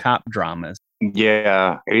films and cop dramas.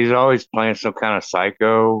 Yeah, he's always playing some kind of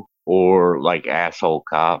psycho or like asshole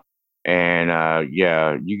cop. And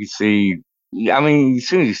yeah, you can see, I mean, as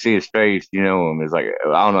soon as you see his face, you know him. It's like,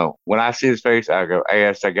 I don't know. When I see his face, I go, hey,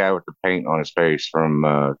 that's that guy with the paint on his face from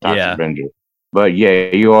Toxic Avenger. But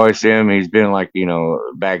yeah, you always see him. He's been like, you know,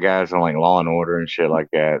 bad guys on like Law and Order and shit like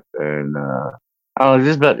that. And oh,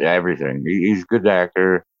 just about everything. He's a good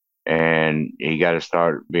actor, and he got to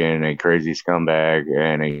start being a crazy scumbag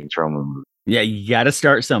and a trauma movie. Yeah, you got to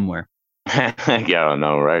start somewhere. Yeah, I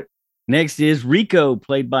know, right? Next is Rico,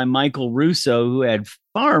 played by Michael Russo, who had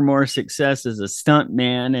far more success as a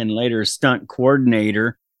stuntman and later stunt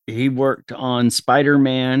coordinator. He worked on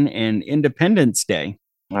Spider-Man and Independence Day.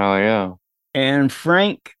 Oh, yeah. And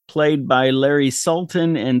Frank, played by Larry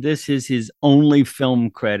Sultan, and this is his only film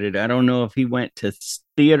credit. I don't know if he went to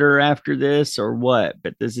theater after this or what,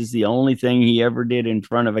 but this is the only thing he ever did in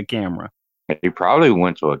front of a camera. He probably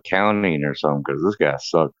went to accounting or something because this guy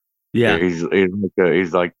sucked. Yeah.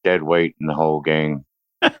 He's like dead weight in the whole gang.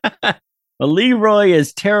 Well, Leroy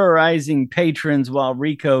is terrorizing patrons while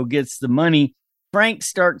Rico gets the money. Frank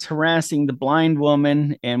starts harassing the blind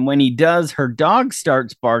woman, and when he does, her dog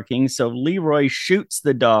starts barking, so Leroy shoots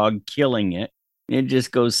the dog, killing it. It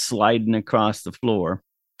just goes sliding across the floor.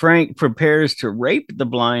 Frank prepares to rape the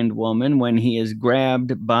blind woman when he is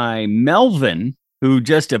grabbed by Melvin, who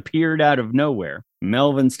just appeared out of nowhere.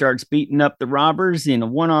 Melvin starts beating up the robbers in a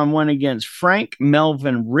one-on-one against Frank.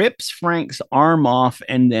 Melvin rips Frank's arm off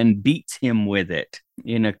and then beats him with it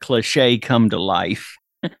in a cliche come to life.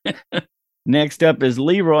 Next up is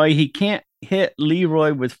Leroy. He can't hit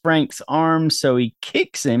Leroy with Frank's arm, so he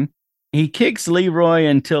kicks him. He kicks Leroy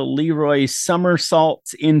until Leroy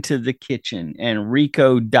somersaults into the kitchen, and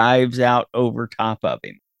Rico dives out over top of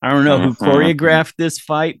him. I don't know who choreographed this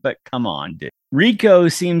fight, but come on, dude. Rico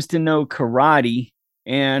seems to know karate,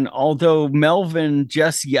 and although Melvin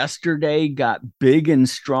just yesterday got big and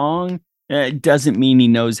strong, it doesn't mean he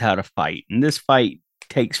knows how to fight. And this fight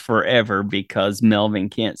takes forever because Melvin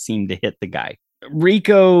can't seem to hit the guy.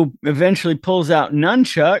 Rico eventually pulls out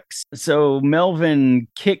nunchucks, so Melvin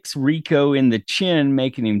kicks Rico in the chin,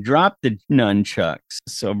 making him drop the nunchucks.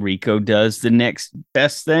 So Rico does the next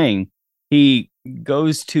best thing. He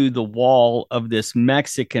goes to the wall of this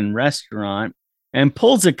Mexican restaurant and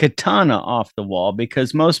pulls a katana off the wall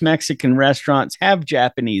because most Mexican restaurants have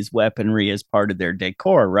Japanese weaponry as part of their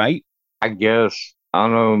decor, right? I guess. I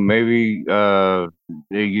don't know, maybe it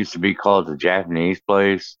used to be called the Japanese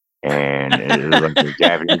place, and it was like a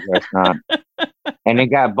Japanese restaurant, and it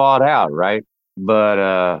got bought out, right?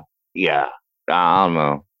 But yeah, I don't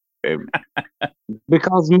know.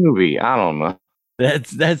 Because movie, I don't know.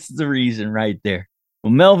 That's the reason right there.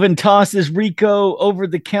 Well, Melvin tosses Rico over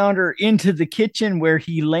the counter into the kitchen where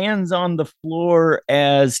he lands on the floor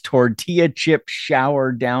as tortilla chips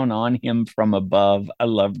shower down on him from above. I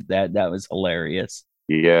loved that. That was hilarious.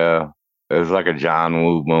 Yeah, it was like a John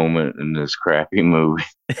Woo moment in this crappy movie.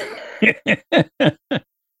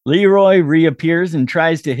 Leroy reappears and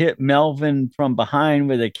tries to hit Melvin from behind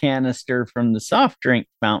with a canister from the soft drink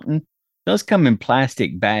fountain. Those come in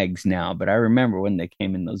plastic bags now, but I remember when they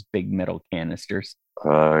came in those big metal canisters.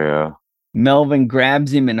 Oh, yeah. Melvin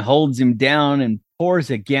grabs him and holds him down and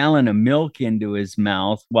pours a gallon of milk into his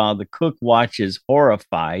mouth while the cook watches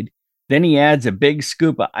horrified. Then he adds a big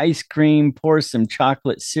scoop of ice cream, pours some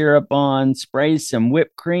chocolate syrup on, sprays some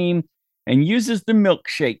whipped cream, and uses the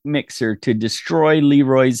milkshake mixer to destroy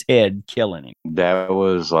Leroy's head, killing him. That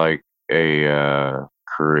was like a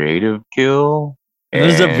creative kill. It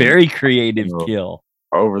was a And, very creative you know, kill.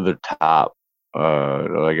 over the top. Like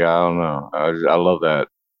I don't know. I love that.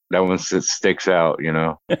 That one sticks out.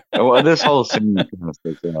 Well, this whole scene kind of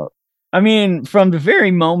sticks out. I mean, from the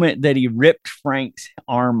very moment that he ripped Frank's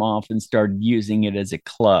arm off and started using it as a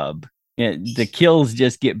club, the kills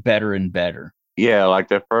just get better and better. Yeah, like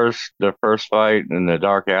the first fight in the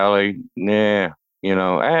dark alley. Yeah, it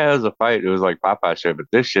was a fight. It was like Popeye shit, but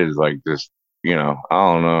this shit is like just, I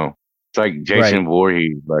don't know. It's like Jason Right.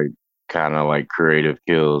 Voorhees, like kind of like creative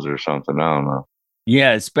kills or something. I don't know.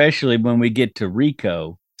 Yeah, especially when we get to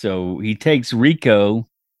Rico. So he takes Rico,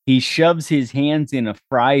 he shoves his hands in a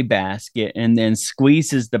fry basket and then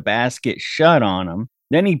squeezes the basket shut on him.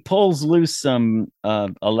 Then he pulls loose some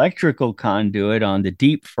electrical conduit on the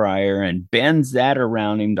deep fryer and bends that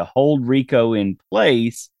around him to hold Rico in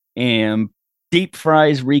place and deep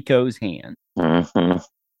fries Rico's hand. Mm-hmm.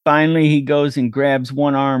 Finally, he goes and grabs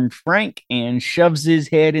one-armed Frank and shoves his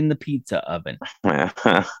head in the pizza oven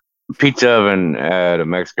Pizza oven at a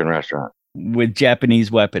Mexican restaurant. with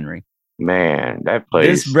Japanese weaponry. Man, that place.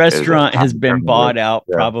 This restaurant has been bought out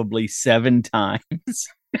Yeah. probably 7 times.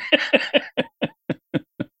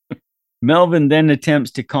 Melvin then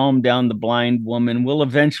attempts to calm down the blind woman. We'll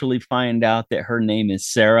eventually find out that her name is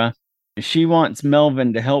Sarah. She wants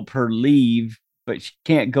Melvin to help her leave, but she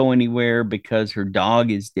can't go anywhere because her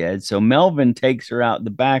dog is dead. So Melvin takes her out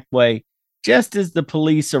the back way just as the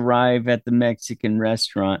police arrive at the Mexican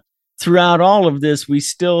restaurant. Throughout all of this, we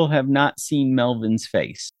still have not seen Melvin's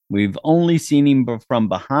face. We've only seen him from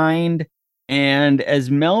behind. And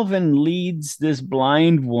as Melvin leads this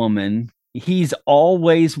blind woman, he's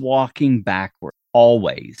always walking backward,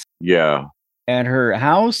 always. Yeah. At her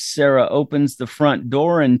house, Sarah opens the front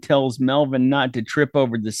door and tells Melvin not to trip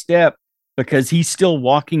over the step because he's still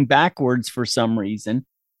walking backwards for some reason.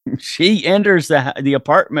 She enters the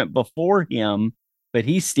apartment before him, but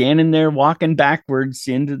he's standing there walking backwards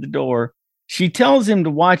into the door. She tells him to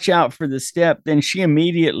watch out for the step. Then she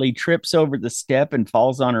immediately trips over the step and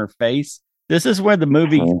falls on her face. This is where the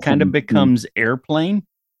movie kind of becomes Airplane.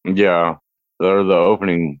 Yeah. They're the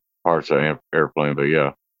opening parts of Airplane, but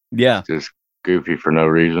yeah. Yeah. Just goofy for no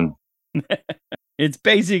reason. It's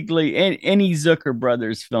basically any Zucker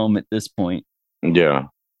Brothers film at this point. Yeah.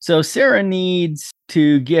 So Sarah needs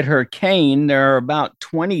to get her cane. There are about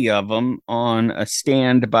 20 of them on a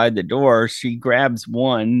stand by the door. She grabs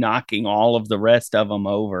one, knocking all of the rest of them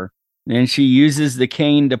over. Then she uses the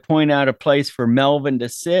cane to point out a place for Melvin to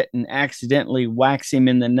sit and accidentally whacks him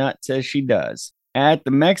in the nuts as she does. At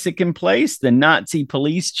the Mexican place, the Nazi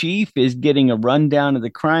police chief is getting a rundown of the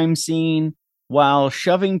crime scene while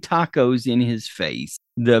shoving tacos in his face.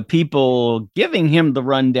 The people giving him the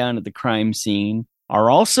rundown of the crime scene are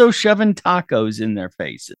also shoving tacos in their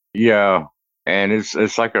faces. Yeah. And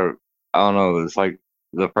it's like I don't know, it's like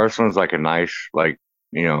the first one's like a nice, like,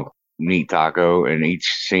 neat taco, and each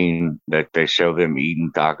scene that they show them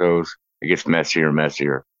eating tacos, it gets messier and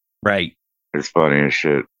messier. Right. It's funny as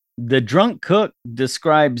shit. The drunk cook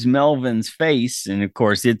describes Melvin's face, and of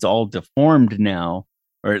course, it's all deformed now,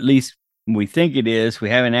 or at least we think it is. We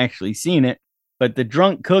haven't actually seen it. But the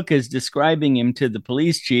drunk cook is describing him to the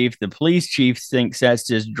police chief. The police chief thinks that's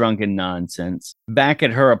just drunken nonsense. Back at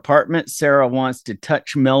her apartment, Sarah wants to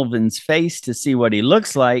touch Melvin's face to see what he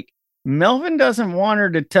looks like. Melvin doesn't want her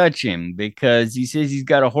to touch him because he says he's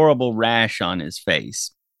got a horrible rash on his face.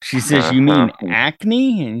 She says, "You mean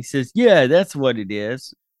acne?" And he says, "Yeah, that's what it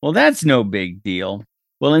is." Well, that's no big deal.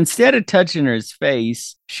 Well, instead of touching his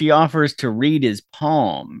face, she offers to read his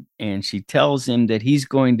palm, and she tells him that he's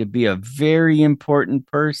going to be a very important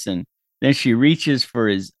person. Then she reaches for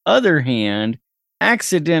his other hand,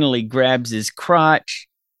 accidentally grabs his crotch,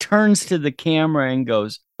 turns to the camera and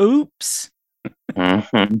goes, "Oops."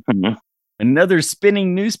 Another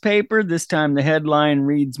spinning newspaper. This time the headline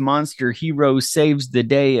reads, "Monster Hero Saves the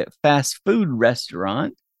Day at Fast Food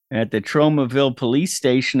Restaurant." At the Tromaville police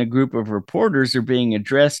station, a group of reporters are being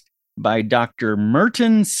addressed by Dr.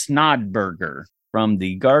 Merton Snodberger from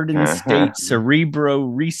the Garden State Cerebro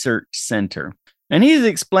Research Center. And he's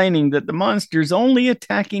explaining that the monster's only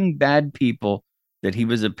attacking bad people, that he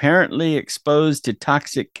was apparently exposed to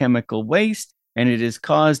toxic chemical waste, and it has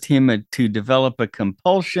caused him to develop a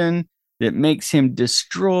compulsion that makes him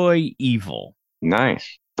destroy evil.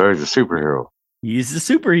 Nice. So he's a superhero. He's a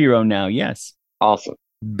superhero now, yes. Awesome.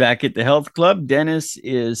 Back at the health club, Dennis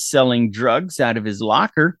is selling drugs out of his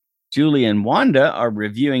locker. Julie and Wanda are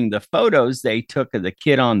reviewing the photos they took of the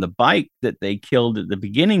kid on the bike that they killed at the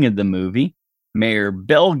beginning of the movie. Mayor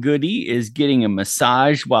Bellgoody is getting a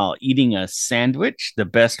massage while eating a sandwich, the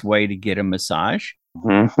best way to get a massage.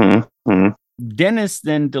 Mm-hmm. Dennis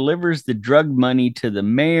then delivers the drug money to the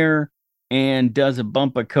mayor and does a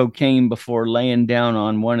bump of cocaine before laying down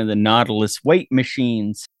on one of the Nautilus weight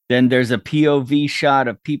machines. Then there's a POV shot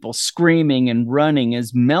of people screaming and running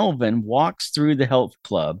as Melvin walks through the health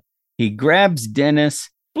club. He grabs Dennis,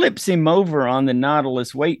 flips him over on the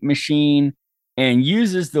Nautilus weight machine, and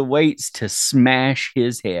uses the weights to smash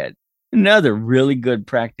his head. Another really good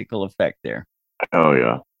practical effect there. Oh,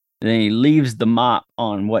 yeah. Then he leaves the mop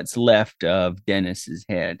on what's left of Dennis's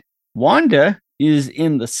head. Wanda is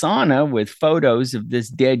in the sauna with photos of this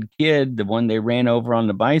dead kid, the one they ran over on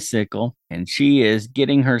the bicycle, and she is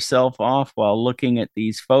getting herself off while looking at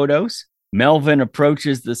these photos. Melvin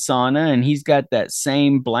approaches the sauna, and he's got that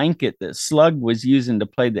same blanket that Slug was using to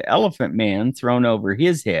play the Elephant Man thrown over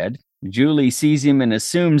his head. Julie sees him and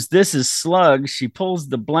assumes this is Slug. She pulls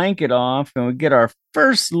the blanket off, and we get our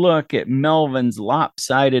first look at Melvin's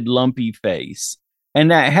lopsided, lumpy face. And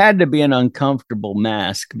that had to be an uncomfortable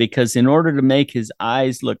mask because in order to make his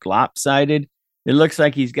eyes look lopsided, it looks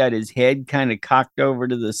like he's got his head kind of cocked over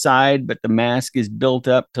to the side, but the mask is built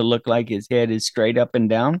up to look like his head is straight up and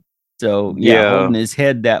down. So, holding his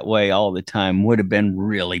head that way all the time would have been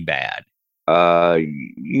really bad.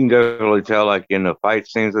 You can definitely tell, like in the fight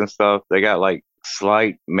scenes and stuff, they got like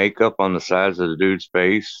slight makeup on the sides of the dude's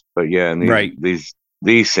face. But yeah, in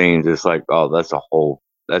these scenes, it's like, oh, that's a whole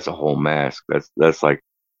mask. That's like,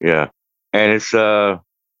 yeah, and it's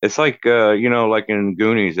like like in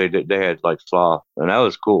Goonies, they had like sloth, and that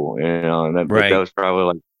was cool, and that was probably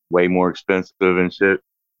like way more expensive and shit.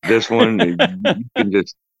 This one,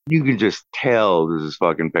 you can just tell this is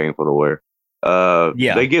fucking painful to wear.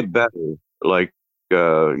 They get better. Like,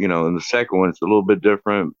 in the second one, it's a little bit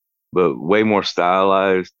different, but way more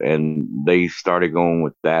stylized. And they started going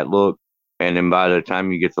with that look. And then by the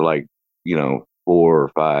time you get to like, 4 or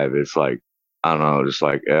 5, it's like, I don't know, just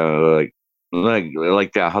like that,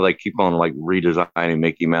 how they keep on like redesigning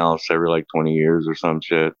Mickey Mouse every like 20 years or some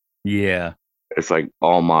shit. Yeah. It's like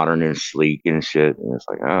all modern and sleek and shit. And it's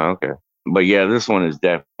like, oh, okay. But yeah, this one is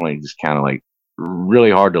definitely just kind of like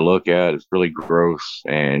really hard to look at. It's really gross,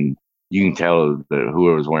 and you can tell that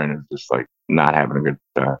whoever's wearing it is just like not having a good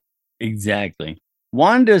time. Exactly.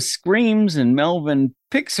 Wanda screams, and Melvin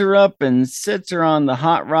picks her up and sits her on the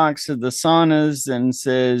hot rocks of the saunas and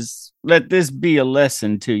says, "Let this be a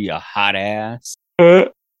lesson to you, hot ass."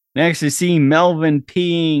 Next, we see Melvin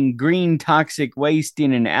peeing green toxic waste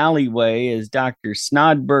in an alleyway as Dr.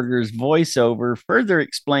 Snodberger's voiceover further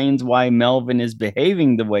explains why Melvin is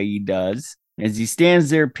behaving the way he does. As he stands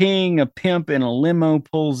there peeing, a pimp in a limo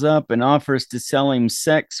pulls up and offers to sell him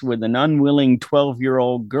sex with an unwilling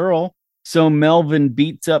 12-year-old girl. So Melvin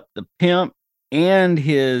beats up the pimp and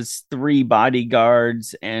his 3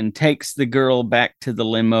 bodyguards and takes the girl back to the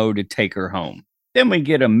limo to take her home. Then we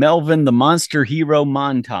get a Melvin the Monster Hero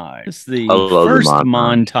montage. It's the first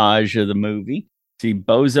montage of the movie. See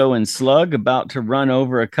Bozo and Slug about to run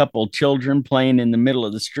over a couple children playing in the middle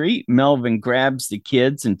of the street. Melvin grabs the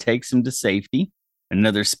kids and takes them to safety.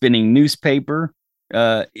 Another spinning newspaper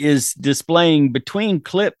is displaying between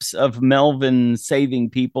clips of Melvin saving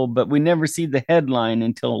people, but we never see the headline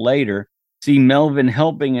until later. See Melvin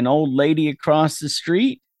helping an old lady across the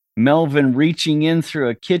street. Melvin reaching in through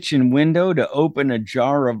a kitchen window to open a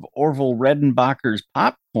jar of Orville Redenbacher's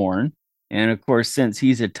popcorn. And of course, since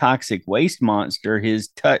he's a toxic waste monster, his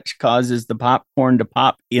touch causes the popcorn to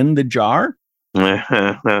pop in the jar.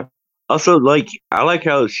 Also, like, I like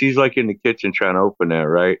how she's like in the kitchen trying to open that,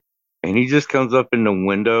 right? And he just comes up in the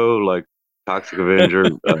window like Toxic Avenger,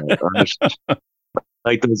 Ernest,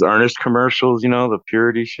 like those Ernest commercials, the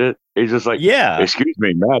purity shit. He's just like, "Excuse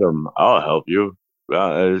me, madam, I'll help you."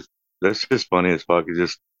 That's just funny as fuck. It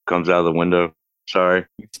just comes out of the window. Sorry.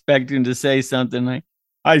 Expecting to say something like,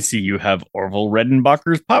 "I see you have Orville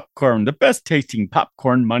Redenbacher's popcorn, the best tasting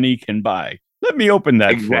popcorn money can buy. Let me open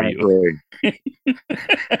that for you."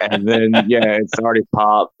 And then, it's already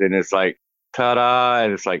popped, and it's like, ta-da,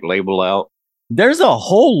 and it's like labeled out. There's a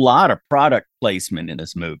whole lot of product placement in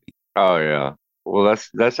this movie. Oh, yeah. Well,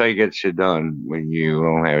 that's how you get shit done when you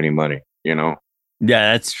don't have any money, Yeah,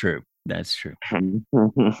 that's true. That's true.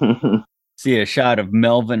 See a shot of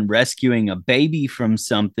Melvin rescuing a baby from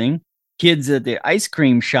something. Kids at the ice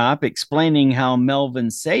cream shop explaining how Melvin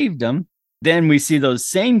saved them. Then we see those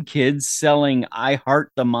same kids selling "I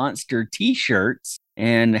Heart the Monster" t-shirts.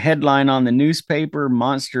 And the headline on the newspaper,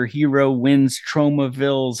 Monster Hero Wins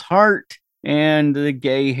Tromaville's Heart. And the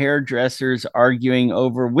gay hairdressers arguing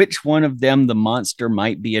over which one of them the monster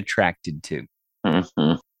might be attracted to.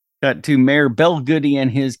 Mm-hmm. Cut to Mayor Bellgoody and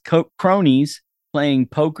his cronies playing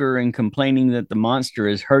poker and complaining that the monster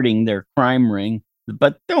is hurting their crime ring.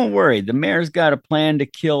 But don't worry, the mayor's got a plan to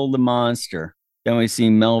kill the monster. Then we see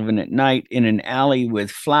Melvin at night in an alley with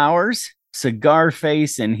flowers.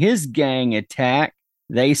 Cigarface and his gang attack.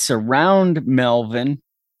 They surround Melvin,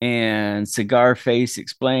 and Cigarface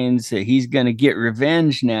explains that he's going to get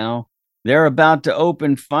revenge now. They're about to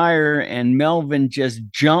open fire, and Melvin just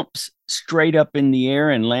jumps straight up in the air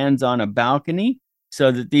and lands on a balcony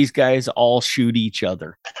so that these guys all shoot each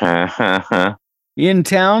other. In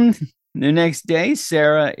town, the next day,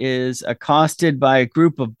 Sarah is accosted by a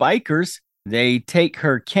group of bikers. They take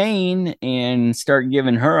her cane and start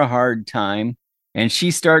giving her a hard time, and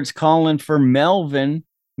she starts calling for Melvin.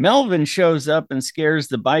 Melvin shows up and scares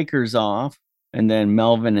the bikers off, and then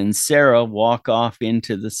Melvin and Sarah walk off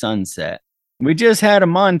into the sunset. We just had a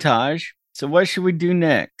montage, so what should we do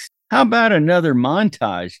next? How about another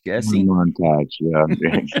montage, Jesse? Montage, yeah.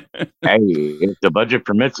 Hey, if the budget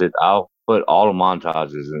permits it, I'll put all the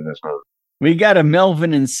montages in this movie. We got a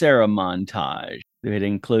Melvin and Sarah montage. It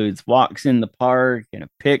includes walks in the park and a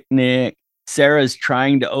picnic. Sarah's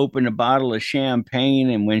trying to open a bottle of champagne,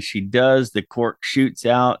 and when she does, the cork shoots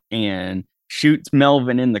out and shoots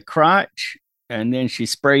Melvin in the crotch, and then she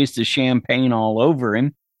sprays the champagne all over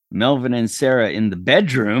him. Melvin and Sarah in the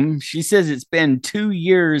bedroom. She says it's been 2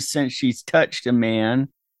 years since she's touched a man,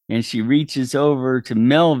 and she reaches over to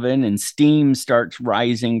Melvin, and steam starts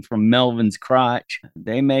rising from Melvin's crotch.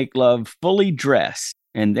 They make love fully dressed,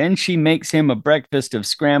 and then she makes him a breakfast of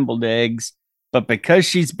scrambled eggs. But because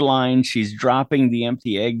she's blind, she's dropping the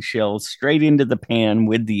empty eggshells straight into the pan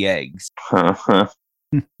with the eggs.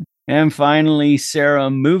 And finally, Sarah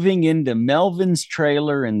moving into Melvin's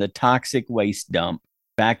trailer in the toxic waste dump.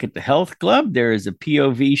 Back at the health club, there is a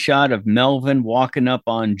POV shot of Melvin walking up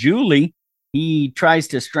on Julie. He tries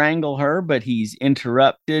to strangle her, but he's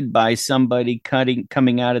interrupted by somebody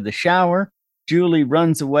coming out of the shower. Julie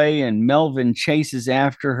runs away, and Melvin chases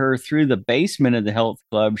after her through the basement of the health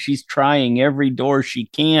club. She's trying every door she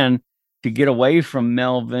can to get away from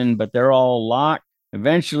Melvin, but they're all locked.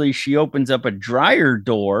 Eventually, she opens up a dryer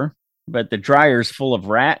door, but the dryer's full of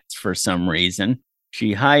rats for some reason.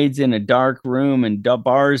 She hides in a dark room and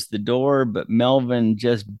bars the door, but Melvin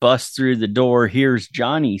just busts through the door, here's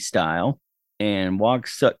Johnny style, and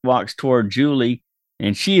walks toward Julie.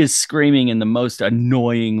 And she is screaming in the most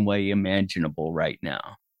annoying way imaginable right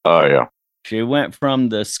now. Oh, yeah. She went from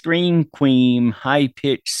the scream queen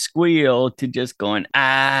high-pitched squeal to just going,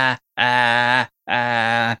 ah, ah,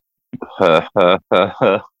 ah.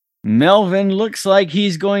 Melvin looks like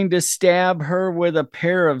he's going to stab her with a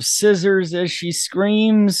pair of scissors as she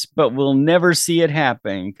screams, but we'll never see it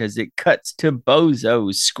happen because it cuts to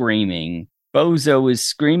Bozo screaming. Bozo is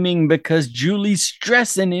screaming because Julie's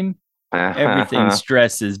stressing him. Everything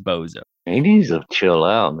stresses Bozo. He needs to chill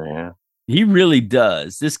out, man. He really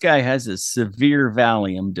does. This guy has a severe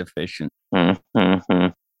Valium deficiency.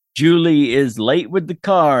 Julie is late with the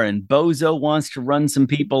car, and Bozo wants to run some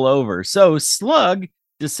people over. So Slug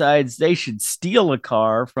decides they should steal a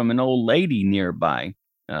car from an old lady nearby.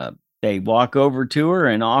 They walk over to her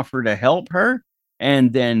and offer to help her,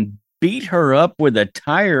 and then beat her up with a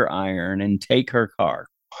tire iron and take her car.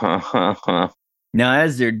 Now,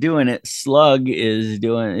 as they're doing it, Slug is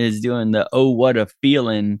doing the "Oh What a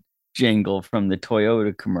Feeling" jingle from the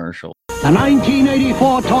Toyota commercial. The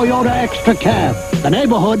 1984 Toyota Extra Cab. The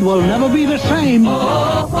neighborhood will never be the same.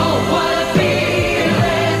 Oh, what a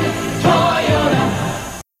feeling,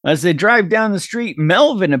 Toyota. As they drive down the street,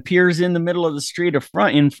 Melvin appears in the middle of the street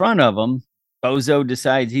in front of them. Bozo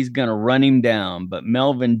decides he's going to run him down, but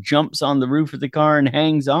Melvin jumps on the roof of the car and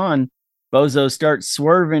hangs on. Bozo starts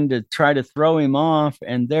swerving to try to throw him off,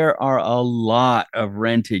 and there are a lot of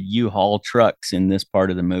rented U-Haul trucks in this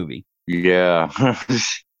part of the movie. Yeah.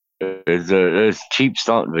 It's a cheap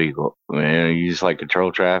stunt vehicle, man. You just like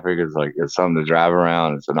control traffic. It's something to drive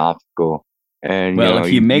around. It's an obstacle. And well,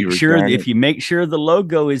 if you make sure the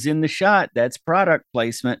logo is in the shot, that's product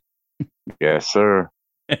placement. Yes, sir.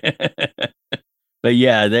 But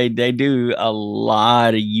yeah, they do a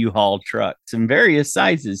lot of U-Haul trucks in various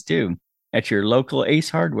sizes too at your local Ace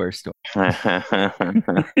Hardware store.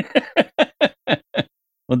 Well,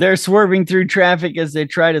 they're swerving through traffic as they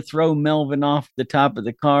try to throw Melvin off the top of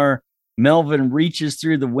the car. Melvin reaches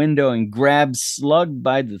through the window and grabs Slug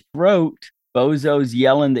by the throat. Bozo's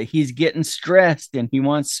yelling that he's getting stressed and he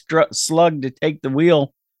wants Slug to take the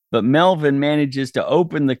wheel. but Melvin manages to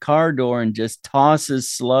open the car door and just tosses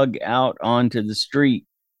Slug out onto the street.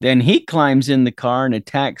 Then he climbs in the car and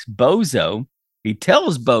attacks Bozo. He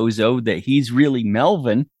tells Bozo that he's really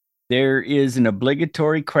Melvin. There is an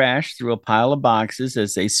obligatory crash through a pile of boxes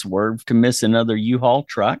as they swerve to miss another U-Haul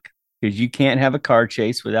truck, because you can't have a car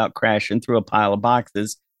chase without crashing through a pile of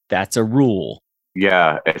boxes. That's a rule.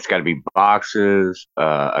 Yeah, it's got to be boxes,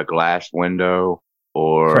 a glass window,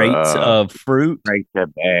 or crates of fruit. Crates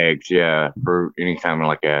of bags, yeah, fruit, anything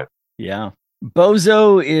like that. Yeah.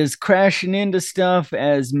 Bozo is crashing into stuff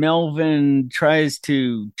as Melvin tries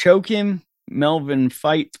to choke him. Melvin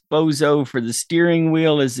fights Bozo for the steering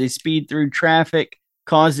wheel as they speed through traffic,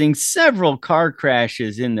 causing several car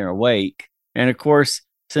crashes in their wake. And of course,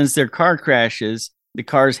 since they're car crashes, the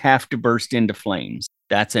cars have to burst into flames.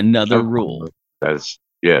 That's another rule.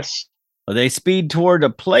 Yes. Well, they speed toward a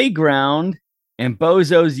playground, and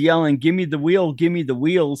Bozo's yelling, "Give me the wheel, give me the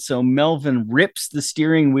wheel." So Melvin rips the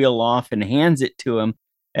steering wheel off and hands it to him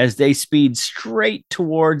as they speed straight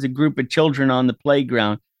towards a group of children on the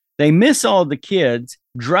playground. They miss all the kids,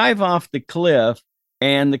 drive off the cliff,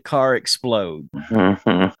 and the car explodes.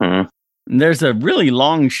 And there's a really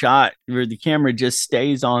long shot where the camera just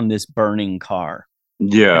stays on this burning car.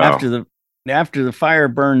 Yeah. After the fire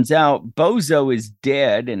burns out, Bozo is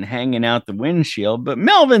dead and hanging out the windshield, but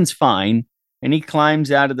Melvin's fine, and he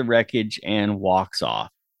climbs out of the wreckage and walks off.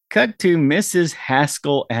 Cut to Mrs.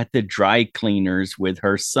 Haskell at the dry cleaners with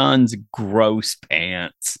her son's gross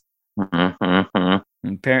pants.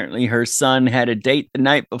 Apparently, her son had a date the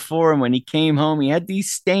night before, and when he came home, he had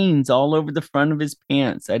these stains all over the front of his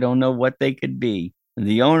pants. I don't know what they could be.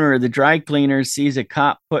 The owner of the dry cleaners sees a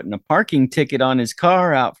cop putting a parking ticket on his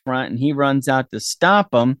car out front, and he runs out to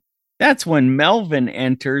stop him. That's when Melvin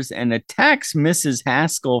enters and attacks Mrs.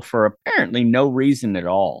 Haskell for apparently no reason at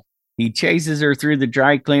all. He chases her through the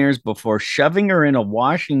dry cleaners before shoving her in a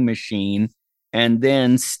washing machine and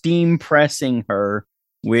then steam pressing her,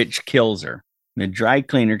 which kills her. The dry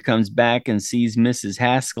cleaner comes back and sees Mrs.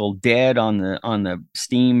 Haskell dead on the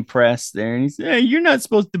steam press there, and he says, "Hey, you're not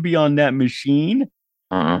supposed to be on that machine."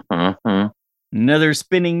 Another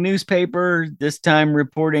spinning newspaper, this time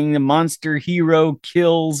reporting the monster hero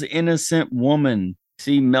kills innocent woman.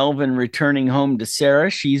 See Melvin returning home to Sarah.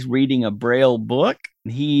 She's reading a Braille book.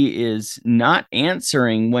 He is not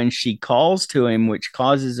answering when she calls to him, which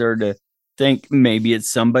causes her to think maybe it's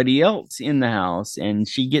somebody else in the house. And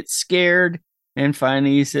she gets scared. And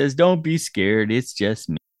finally he says, "Don't be scared. It's just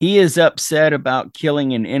me." He is upset about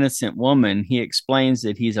killing an innocent woman. He explains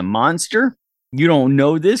that he's a monster. You don't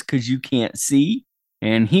know this because you can't see.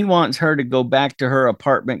 And he wants her to go back to her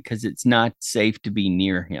apartment because it's not safe to be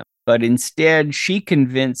near him. But instead, she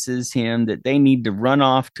convinces him that they need to run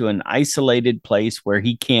off to an isolated place where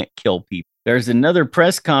he can't kill people. There's another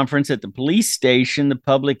press conference at the police station. The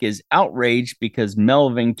public is outraged because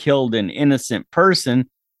Melvin killed an innocent person.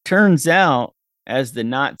 Turns out, as the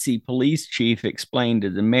Nazi police chief explained to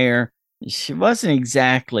the mayor, she wasn't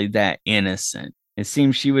exactly that innocent. It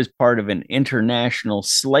seems she was part of an international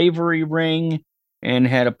slavery ring and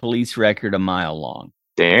had a police record a mile long.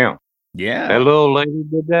 Damn. Yeah. That little lady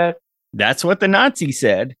did that? That's what the Nazi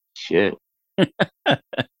said. Shit.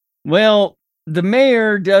 Well, the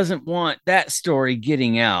mayor doesn't want that story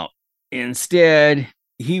getting out. Instead,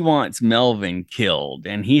 he wants Melvin killed,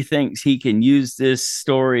 and he thinks he can use this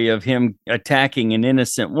story of him attacking an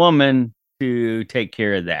innocent woman to take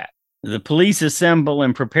care of that. The police assemble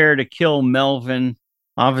and prepare to kill Melvin.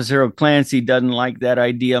 Officer O'Clancy doesn't like that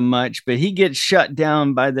idea much, but he gets shut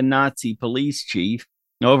down by the Nazi police chief.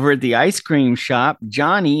 Over at the ice cream shop,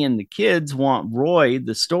 Johnny and the kids want Roy,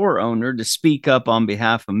 the store owner, to speak up on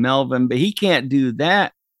behalf of Melvin, but he can't do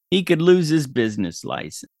that. He could lose his business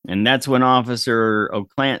license. And that's when Officer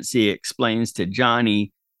O'Clancy explains to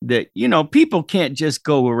Johnny that, people can't just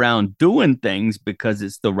go around doing things because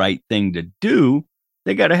it's the right thing to do.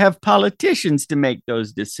 They got to have politicians to make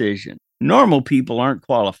those decisions. Normal people aren't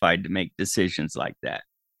qualified to make decisions like that.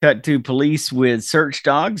 Cut to police with search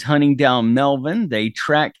dogs hunting down Melvin. They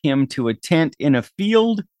track him to a tent in a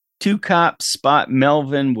field. Two cops spot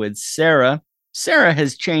Melvin with Sarah. Sarah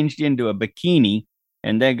has changed into a bikini,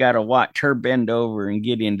 and they got to watch her bend over and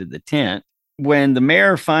get into the tent. When the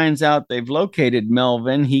mayor finds out they've located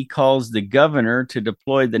Melvin, he calls the governor to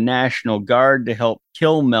deploy the National Guard to help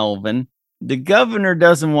kill Melvin. The governor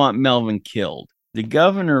doesn't want Melvin killed. The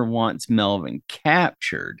governor wants Melvin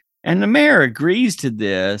captured. And the mayor agrees to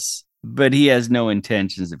this, but he has no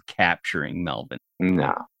intentions of capturing Melvin.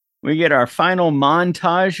 No. We get our final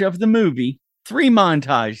montage of the movie. 3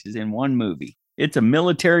 montages in one movie. It's a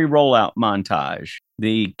military rollout montage.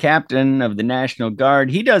 The captain of the National Guard,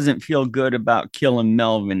 he doesn't feel good about killing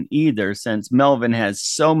Melvin either, since Melvin has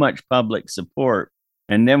so much public support.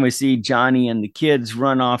 And then we see Johnny and the kids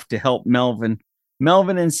run off to help Melvin.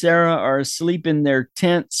 Melvin and Sarah are asleep in their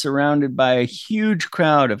tent, surrounded by a huge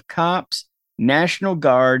crowd of cops, National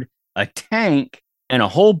Guard, a tank, and a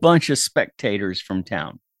whole bunch of spectators from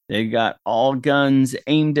town. They got all guns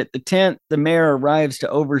aimed at the tent. The mayor arrives to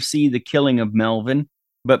oversee the killing of Melvin,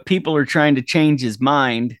 but people are trying to change his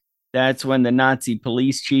mind. That's when the Nazi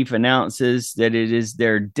police chief announces that it is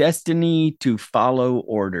their destiny to follow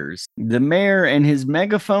orders. The mayor and his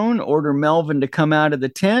megaphone order Melvin to come out of the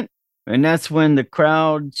tent, and that's when the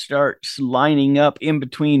crowd starts lining up in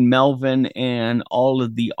between Melvin and all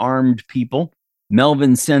of the armed people.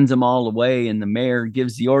 Melvin sends them all away, and the mayor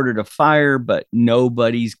gives the order to fire, but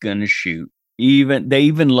nobody's gonna shoot. They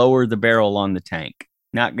even lower the barrel on the tank.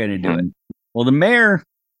 Not gonna do it. Well, the mayor,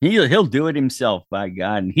 he'll do it himself, by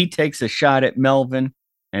God. And he takes a shot at Melvin,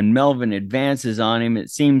 and Melvin advances on him. It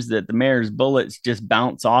seems that the mayor's bullets just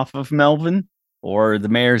bounce off of Melvin, or the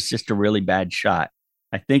mayor's just a really bad shot.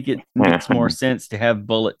 I think it makes more sense to have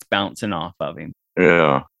bullets bouncing off of him.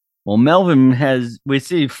 Yeah. Well, we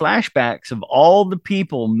see flashbacks of all the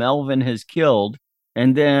people Melvin has killed.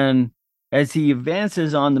 And then as he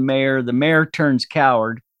advances on the mayor turns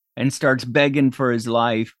coward and starts begging for his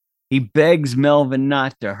life. He begs Melvin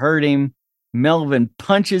not to hurt him. Melvin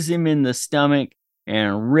punches him in the stomach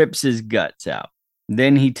and rips his guts out.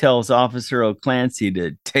 Then he tells Officer O'Clancy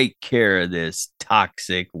to take care of this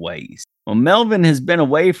toxic waste. Well, Melvin has been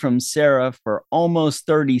away from Sarah for almost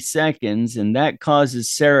 30 seconds, and that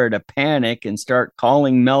causes Sarah to panic and start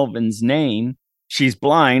calling Melvin's name. She's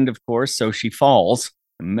blind, of course, so she falls.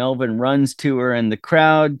 Melvin runs to her, and the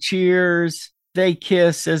crowd cheers. They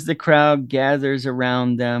kiss as the crowd gathers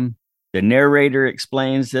around them. The narrator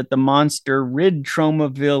explains that the monster rid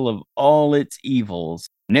Tromaville of all its evils.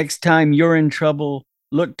 Next time you're in trouble,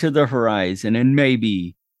 look to the horizon, and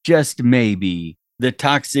maybe, just maybe, the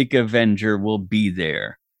Toxic Avenger will be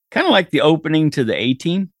there. Kind of like the opening to the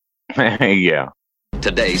A-Team. Yeah.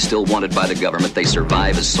 Today, still wanted by the government, they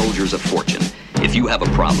survive as soldiers of fortune. If you have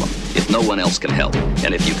a problem, if no one else can help,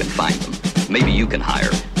 and if you can find them, maybe you can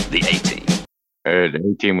hire the A-Team.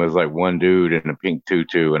 The A-Team was like one dude in a pink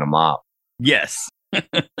tutu and a mop. Yes.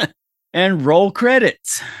 And roll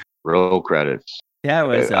credits. Roll credits. That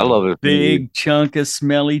was I love it. Big chunk of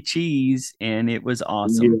smelly cheese, and it was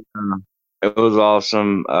awesome. Yeah. It was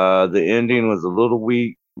awesome. The ending was a little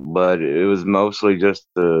weak, but it was mostly just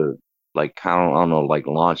to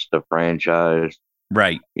launch the franchise.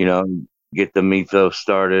 Right. Get the mythos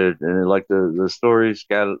started, and the stories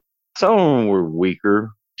got, some of them were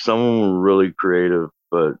weaker, some of them were really creative,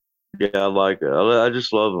 but yeah, I like it. I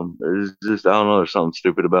just love them. It's just, I don't know, there's something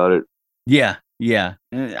stupid about it. Yeah.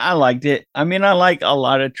 I liked it. I mean, I like a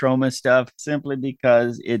lot of Troma stuff simply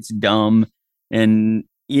because it's dumb, and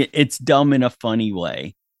it's dumb in a funny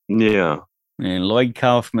way. Yeah. And Lloyd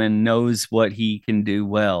Kaufman knows what he can do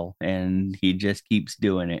well, and he just keeps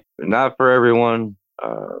doing it. Not for everyone,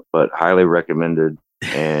 but highly recommended.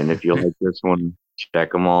 And if you like this one,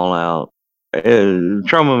 check them all out.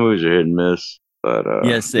 Troma movies are hit and miss, but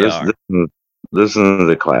yes, they are. This is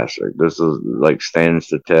a classic. This is like stands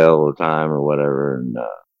to tell all the time or whatever. And all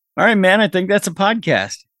right, man, I think that's a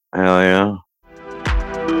podcast. Hell yeah.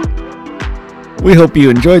 We hope you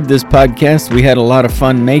enjoyed this podcast. We had a lot of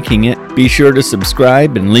fun making it. Be sure to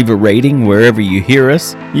subscribe and leave a rating wherever you hear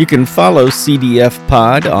us. You can follow CDF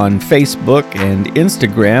Pod on Facebook and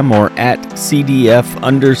Instagram, or at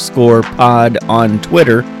CDF_pod on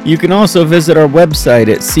Twitter. You can also visit our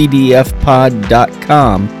website at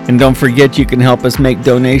cdfpod.com. And don't forget, you can help us make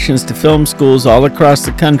donations to film schools all across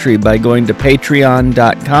the country by going to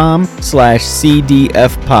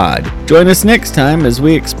patreon.com/CDFpod. Join us next time as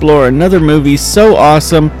we explore another movie so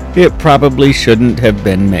awesome it probably shouldn't have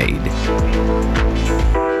been made.